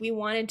know, if we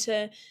wanted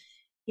to,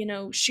 you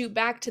know, shoot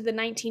back to the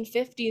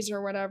 1950s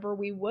or whatever,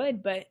 we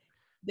would. But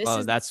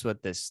that's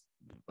what this,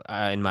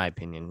 in my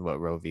opinion, what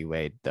Roe v.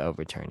 Wade, the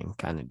overturning,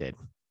 kind of did.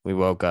 We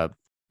woke up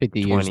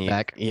 50 years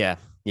back. Yeah.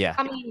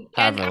 I mean,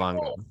 however long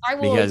ago.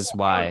 Because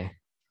why?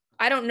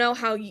 I don't know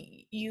how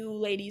you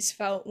ladies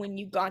felt when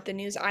you got the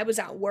news. I was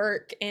at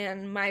work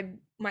and my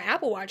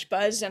Apple Watch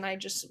buzzed and I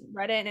just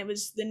read it and it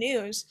was the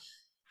news.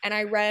 And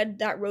I read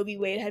that Roe v.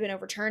 Wade had been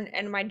overturned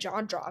and my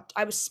jaw dropped.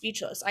 I was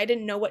speechless. I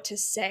didn't know what to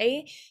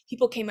say.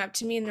 People came up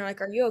to me and they're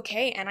like, "Are you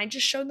okay?" And I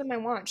just showed them my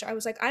watch. I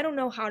was like, I don't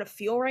know how to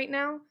feel right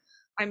now.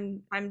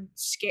 I'm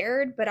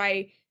scared, but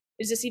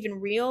is this even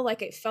real?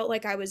 Like, it felt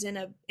like I was in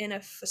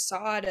a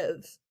facade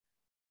of,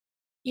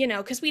 you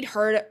know, because we'd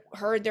heard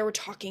they were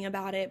talking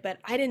about it, but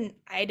I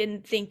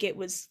didn't think it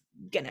was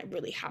gonna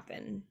really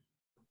happen.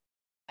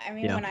 I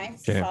mean, Yeah, when I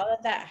sure. saw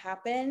that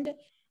happened,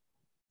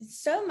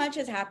 so much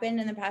has happened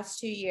in the past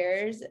 2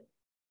 years.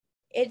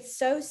 It's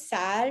so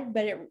sad,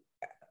 but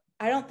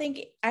I don't think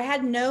I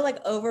had no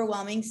like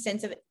overwhelming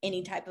sense of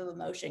any type of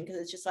emotion, because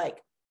it's just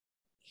like,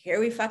 here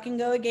we fucking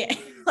go again.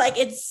 Like,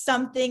 it's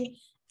something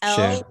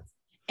else. Sure.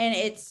 And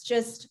it's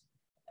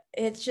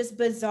just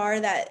bizarre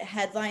that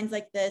headlines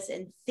like this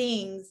and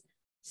things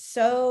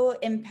so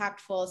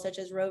impactful, such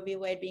as Roe v.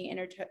 Wade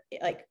being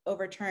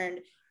overturned,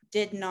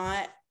 did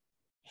not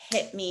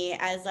hit me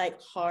as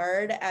like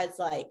hard as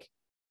like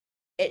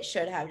it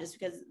should have, just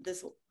because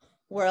this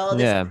world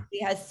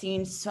has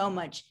seen so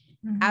much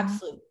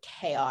absolute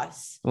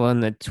chaos. Well, in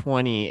the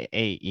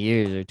 28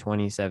 years or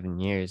 27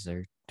 years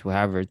or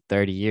however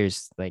 30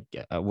 years, like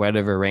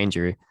whatever range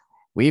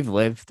we've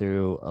lived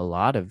through a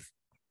lot of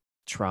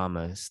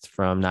traumas,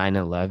 from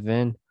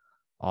 9/11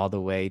 all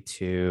the way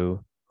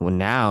to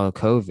now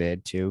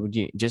COVID, to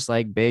just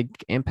like big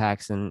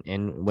impacts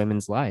in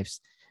women's lives,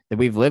 that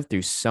we've lived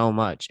through so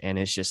much. And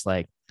it's just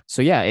like,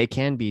 so yeah, it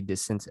can be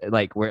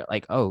like we're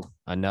like, oh,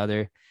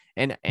 another,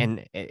 and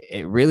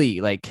it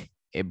really, like,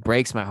 it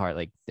breaks my heart,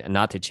 like,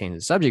 not to change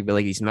the subject, but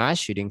like these mass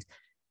shootings,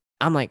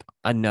 I'm like,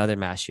 another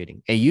mass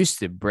shooting. It used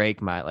to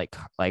break my like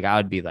I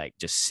would be like,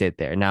 just sit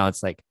there. Now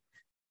it's like,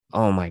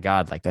 oh my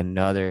God, like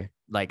another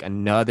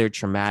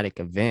traumatic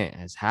event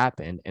has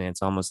happened. And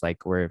it's almost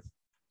like we're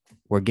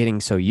getting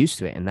so used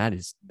to it. And that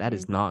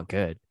is not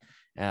good.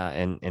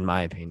 In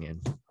my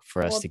opinion,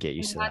 for us to get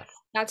used to that.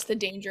 That's the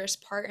dangerous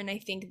part. And I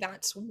think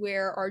that's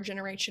where our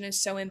generation is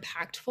so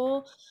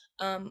impactful.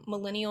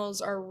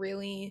 Millennials are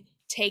really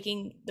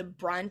taking the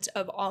brunt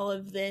of all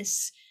of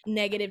this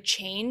negative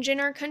change in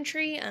our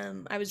country.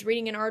 I was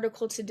reading an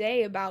article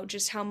today about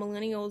just how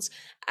millennials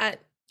at,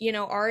 you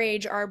know, our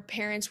age, our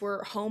parents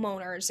were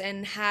homeowners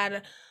and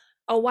had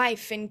a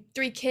wife and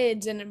 3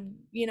 kids and,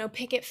 you know,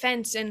 picket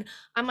fence. And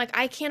I'm like,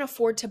 I can't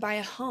afford to buy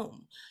a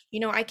home. You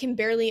know, I can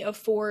barely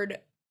afford,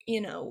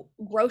 you know,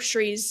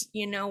 groceries,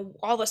 you know,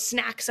 all the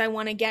snacks I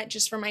want to get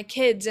just for my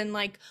kids, and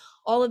like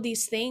all of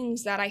these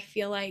things that I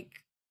feel like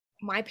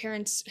my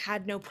parents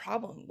had no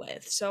problem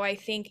with. So I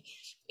think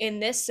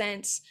in this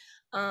sense,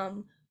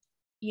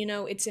 you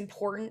know, it's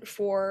important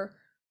for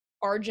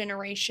our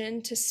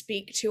generation to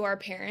speak to our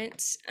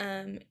parents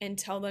and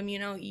tell them, you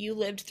know, you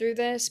lived through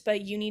this,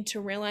 but you need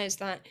to realize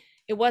that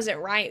it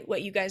wasn't right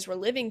what you guys were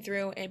living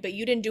through, but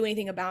you didn't do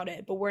anything about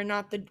it. But we're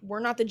not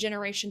the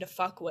generation to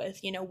fuck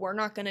with. You know, we're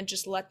not going to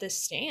just let this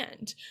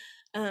stand.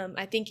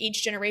 I think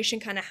each generation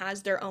kind of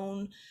has their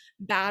own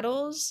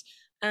battles.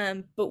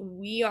 But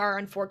we are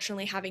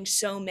unfortunately having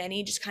so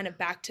many just kind of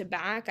back to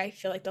back. I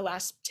feel like the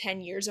last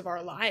 10 years of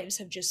our lives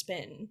have just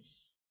been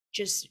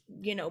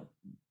you know,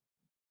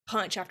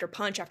 punch after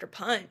punch after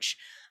punch.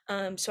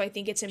 So I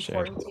think it's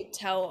important to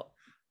tell,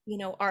 you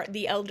know, our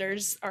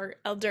elders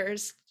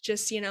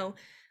just, you know,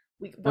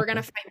 we're going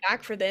to fight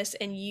back for this,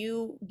 and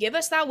you give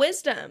us that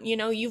wisdom. You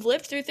know, you've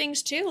lived through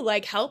things too,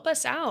 like help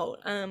us out.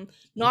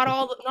 Not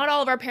all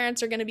of our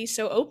parents are going to be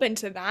so open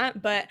to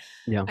that, but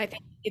yeah, I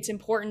think it's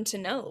important to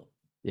know.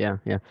 Yeah.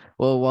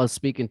 Well, while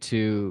speaking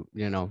to,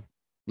 you know,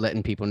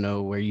 letting people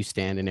know where you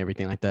stand and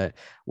everything like that,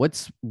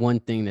 what's one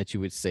thing that you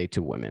would say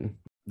to women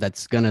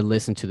that's going to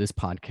listen to this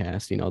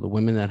podcast? You know, the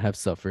women that have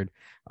suffered,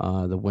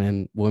 the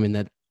women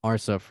that are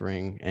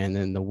suffering, and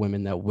then the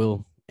women that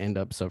will end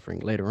up suffering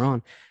later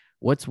on.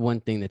 What's one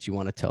thing that you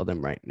want to tell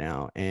them right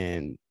now?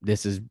 And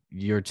this is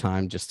your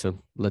time just to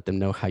let them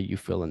know how you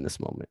feel in this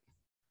moment.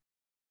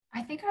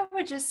 I think I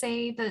would just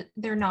say that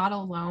they're not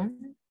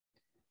alone.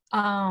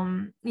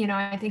 You know,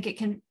 I think it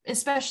can,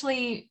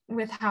 especially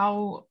with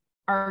how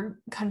our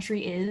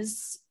country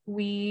is,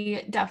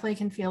 we definitely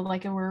can feel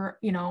like we're,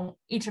 you know,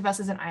 each of us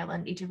is an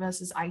island, each of us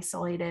is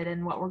isolated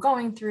in what we're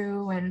going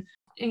through. And,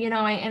 you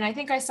know, I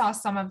think I saw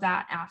some of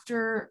that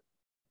after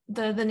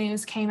the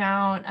news came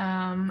out.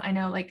 I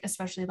know, like,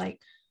 especially like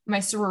my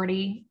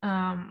sorority,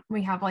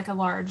 we have like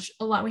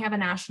we have a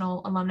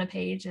national alumna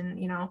page, and,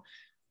 you know,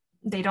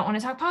 they don't want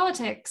to talk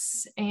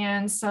politics.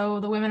 And so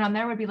the women on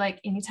there would be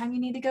like, anytime you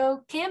need to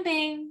go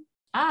camping,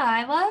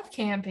 I love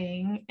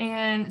camping.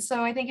 And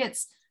so I think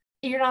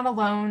you're not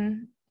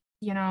alone.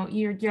 You know,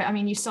 I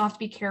mean, you still have to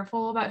be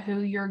careful about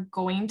who you're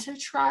going to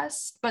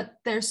trust, but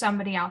there's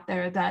somebody out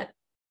there that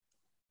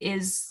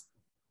is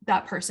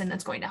that person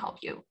that's going to help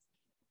you.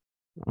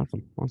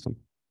 Awesome.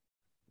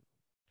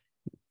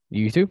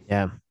 You too?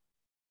 Yeah.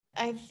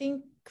 I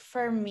think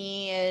for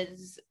me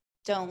is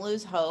don't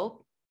lose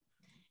hope,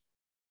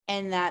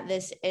 and that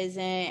this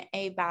isn't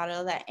a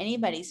battle that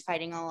anybody's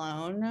fighting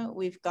alone.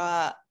 We've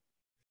got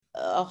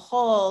a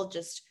whole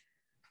just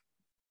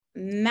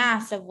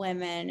mass of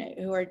women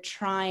who are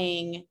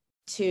trying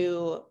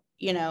to,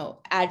 you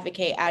know,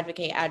 advocate,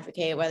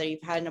 whether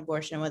you've had an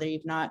abortion, whether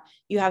you've not.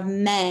 You have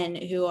men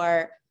who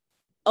are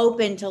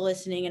open to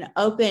listening and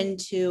open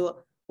to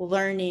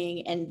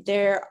learning. And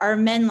there are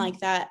men like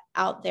that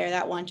out there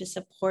that want to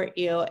support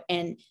you.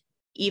 And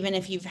even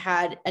if you've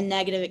had a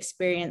negative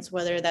experience,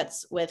 whether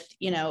that's with,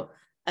 you know,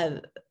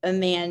 a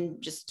man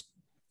just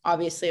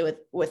obviously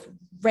with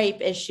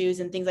rape issues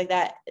and things like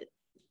that,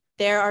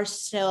 there are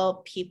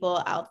still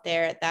people out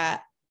there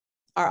that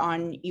are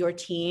on your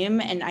team.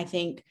 And I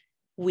think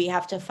we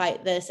have to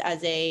fight this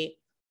as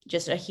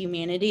just a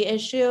humanity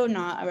issue,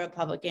 not a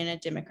Republican, a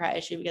Democrat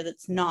issue, because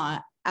it's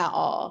not at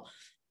all.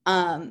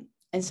 And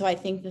so I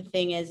think the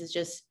thing is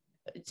just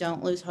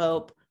don't lose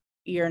hope.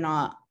 You're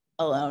not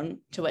alone,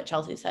 to what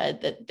Chelsea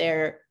said, that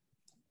there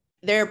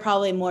are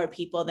probably more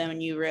people than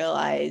you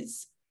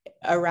realize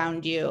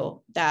around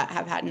you that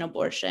have had an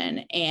abortion,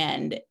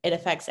 and it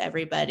affects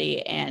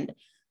everybody. And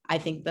I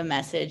think the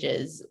message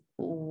is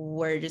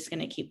we're just going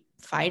to keep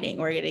fighting.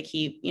 We're going to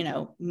keep, you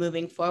know,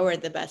 moving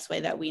forward the best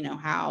way that we know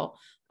how,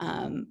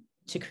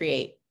 to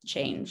create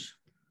change.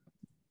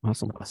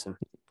 Awesome.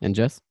 And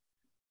Jess?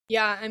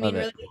 Yeah, I mean, Love it.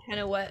 really kind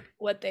of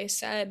what they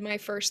said. My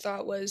first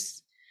thought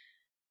was,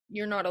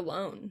 you're not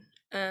alone.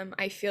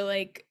 I feel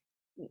like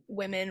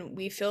women,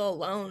 we feel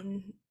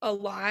alone a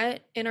lot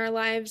in our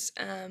lives,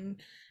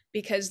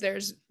 because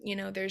there's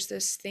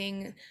this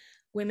thing,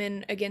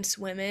 women against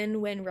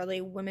women, when really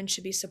women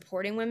should be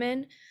supporting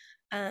women.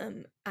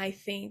 I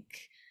think,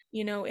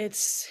 you know,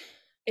 it's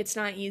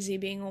not easy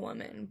being a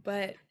woman,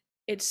 but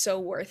it's so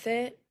worth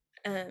it.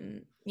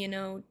 You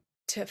know,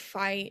 to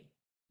fight,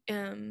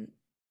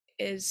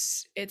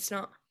 it's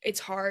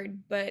hard,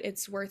 but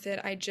it's worth it.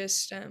 I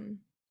just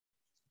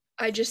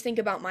think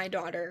about my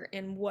daughter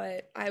and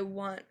what I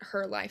want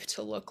her life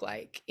to look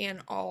like,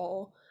 and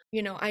all,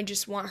 you know, I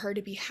just want her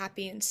to be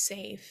happy and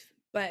safe,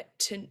 but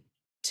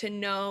to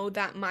know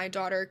that my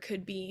daughter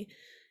could be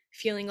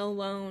feeling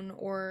alone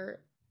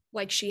or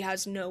like she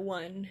has no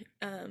one,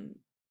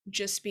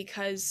 just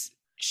because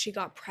she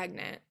got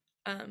pregnant,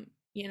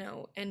 you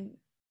know, and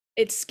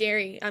it's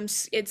scary.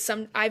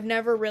 I've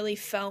never really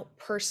felt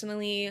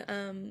personally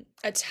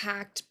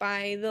attacked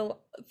by the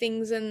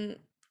things in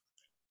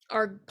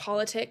our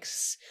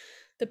politics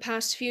the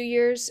past few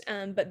years,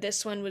 but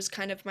this one was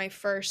kind of my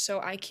first, so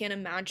I can't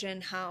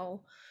imagine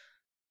how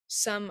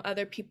some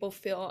other people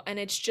feel. And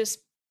it's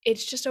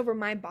just over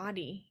my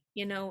body,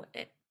 you know.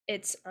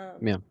 It's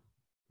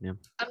Yeah.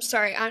 I'm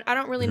sorry, I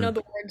don't really know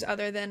the words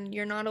other than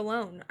you're not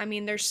alone. I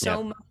mean, there's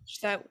so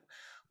much that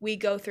we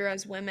go through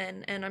as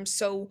women, and I'm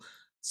so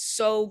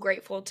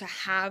grateful to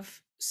have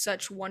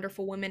such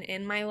wonderful women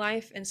in my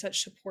life and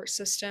such support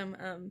system.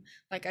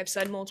 Like I've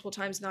said multiple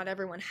times, not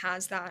everyone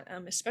has that,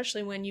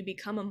 especially when you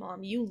become a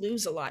mom. You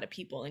lose a lot of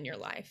people in your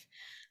life.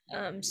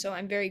 So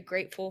I'm very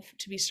grateful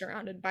to be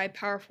surrounded by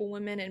powerful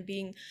women and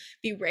be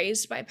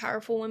raised by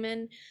powerful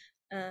women.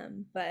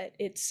 But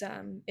it's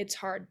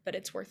hard, but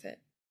it's worth it.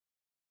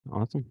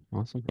 Awesome.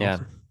 Yeah.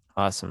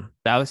 Awesome.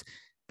 That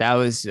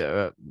was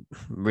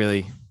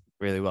really,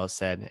 really well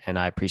said. And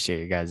I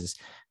appreciate you guys'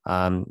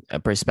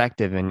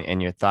 perspective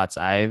and your thoughts.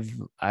 I've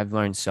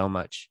learned so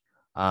much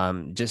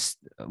just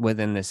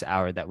within this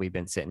hour that we've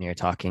been sitting here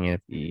talking.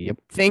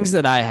 Things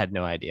that I had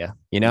no idea,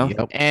 you know.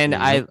 And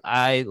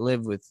I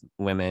live with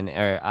women,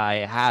 or I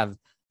have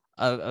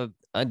a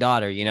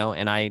daughter, you know,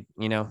 and I,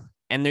 you know,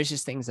 and there's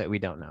just things that we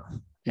don't know.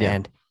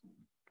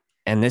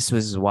 And this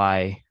was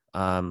why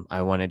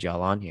I wanted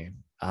y'all on here.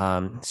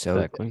 So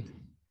exactly.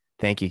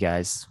 Thank you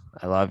guys.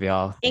 I love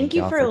y'all. Thank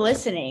you for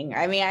listening.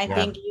 I mean, I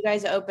think you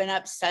guys open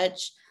up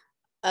such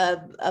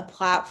a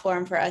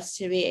platform for us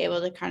to be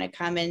able to kind of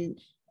come in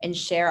and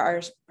share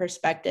our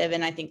perspective.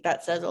 And I think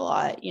that says a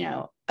lot, you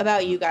know,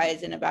 about you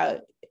guys and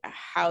about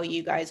how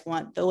you guys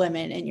want the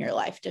women in your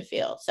life to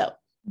feel. So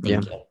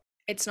thank you.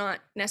 It's not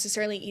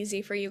necessarily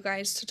easy for you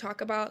guys to talk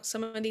about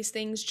some of these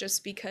things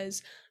just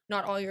because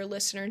not all your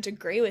listeners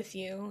agree with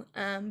you.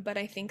 But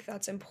I think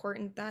that's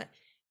important that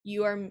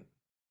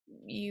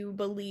you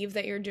believe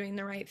that you're doing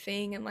the right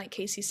thing. And like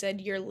Casey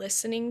said, you're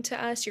listening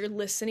to us, you're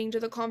listening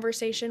to the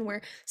conversation,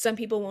 where some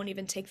people won't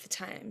even take the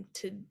time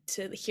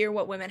to hear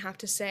what women have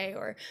to say,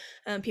 or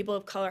people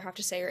of color have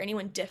to say, or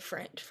anyone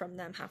different from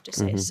them have to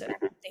say. So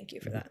thank you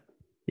for that.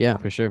 Yeah,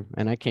 for sure.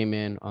 And I came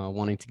in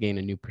wanting to gain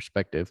a new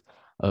perspective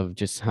of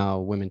just how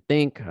women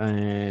think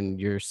and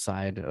your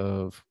side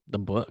of the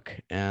book.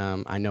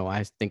 I know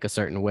I think a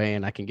certain way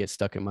and I can get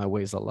stuck in my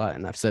ways a lot,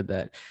 and I've said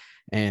that.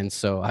 And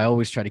so I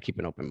always try to keep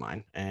an open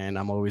mind, and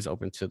I'm always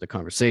open to the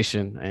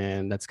conversation.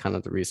 And that's kind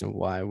of the reason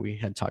why we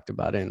had talked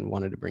about it and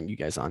wanted to bring you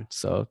guys on.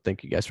 So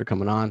thank you guys for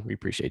coming on. We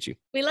appreciate you.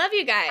 We love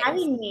you guys.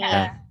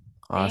 Yeah.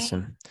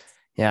 Awesome.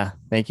 Yeah.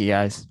 Thank you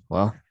guys.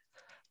 Well,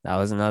 that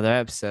was another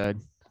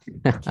episode.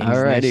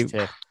 All righty. Have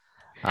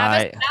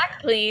us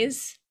back,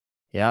 please.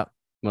 Yep.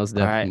 Most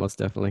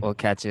definitely. We'll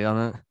catch you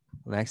on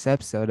the next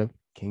episode of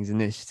King's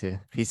Initiative.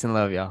 Peace and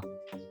love, y'all.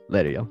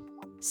 Later, y'all.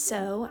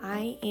 So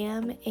I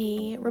am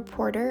a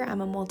reporter.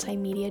 I'm a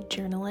multimedia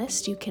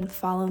journalist. You can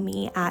follow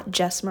me at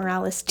Jess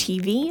Morales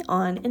TV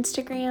on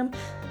Instagram,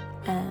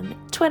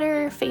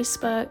 Twitter,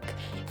 Facebook,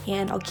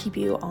 and I'll keep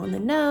you on the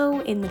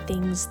know in the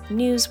things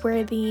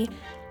newsworthy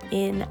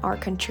in our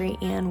country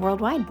and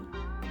worldwide.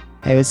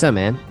 Hey, what's up,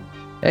 man?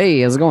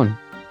 Hey, how's it going?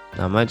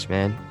 Not much,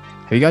 man.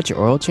 Have you got your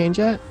oil change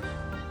yet?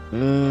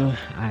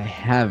 I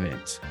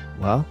haven't.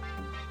 Well,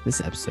 this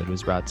episode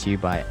was brought to you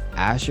by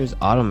Asher's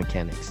Auto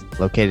Mechanics,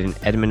 located in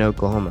Edmond,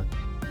 Oklahoma.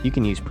 You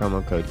can use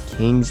promo code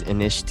Kings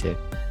Initiative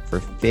for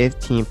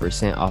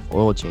 15% off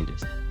oil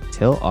changes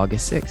till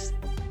August 6th.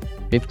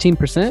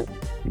 15%?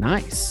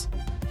 Nice.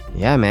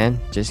 Yeah, man.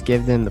 Just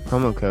give them the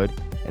promo code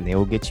and they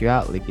will get you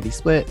out lickety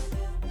split.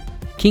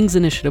 King's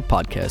Initiative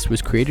podcast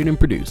was created and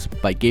produced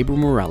by Gabriel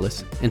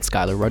Morales and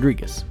Skylar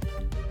Rodriguez.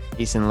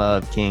 Peace and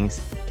love,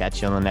 Kings.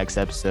 Catch you on the next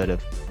episode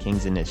of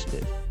Kings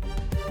Initiative.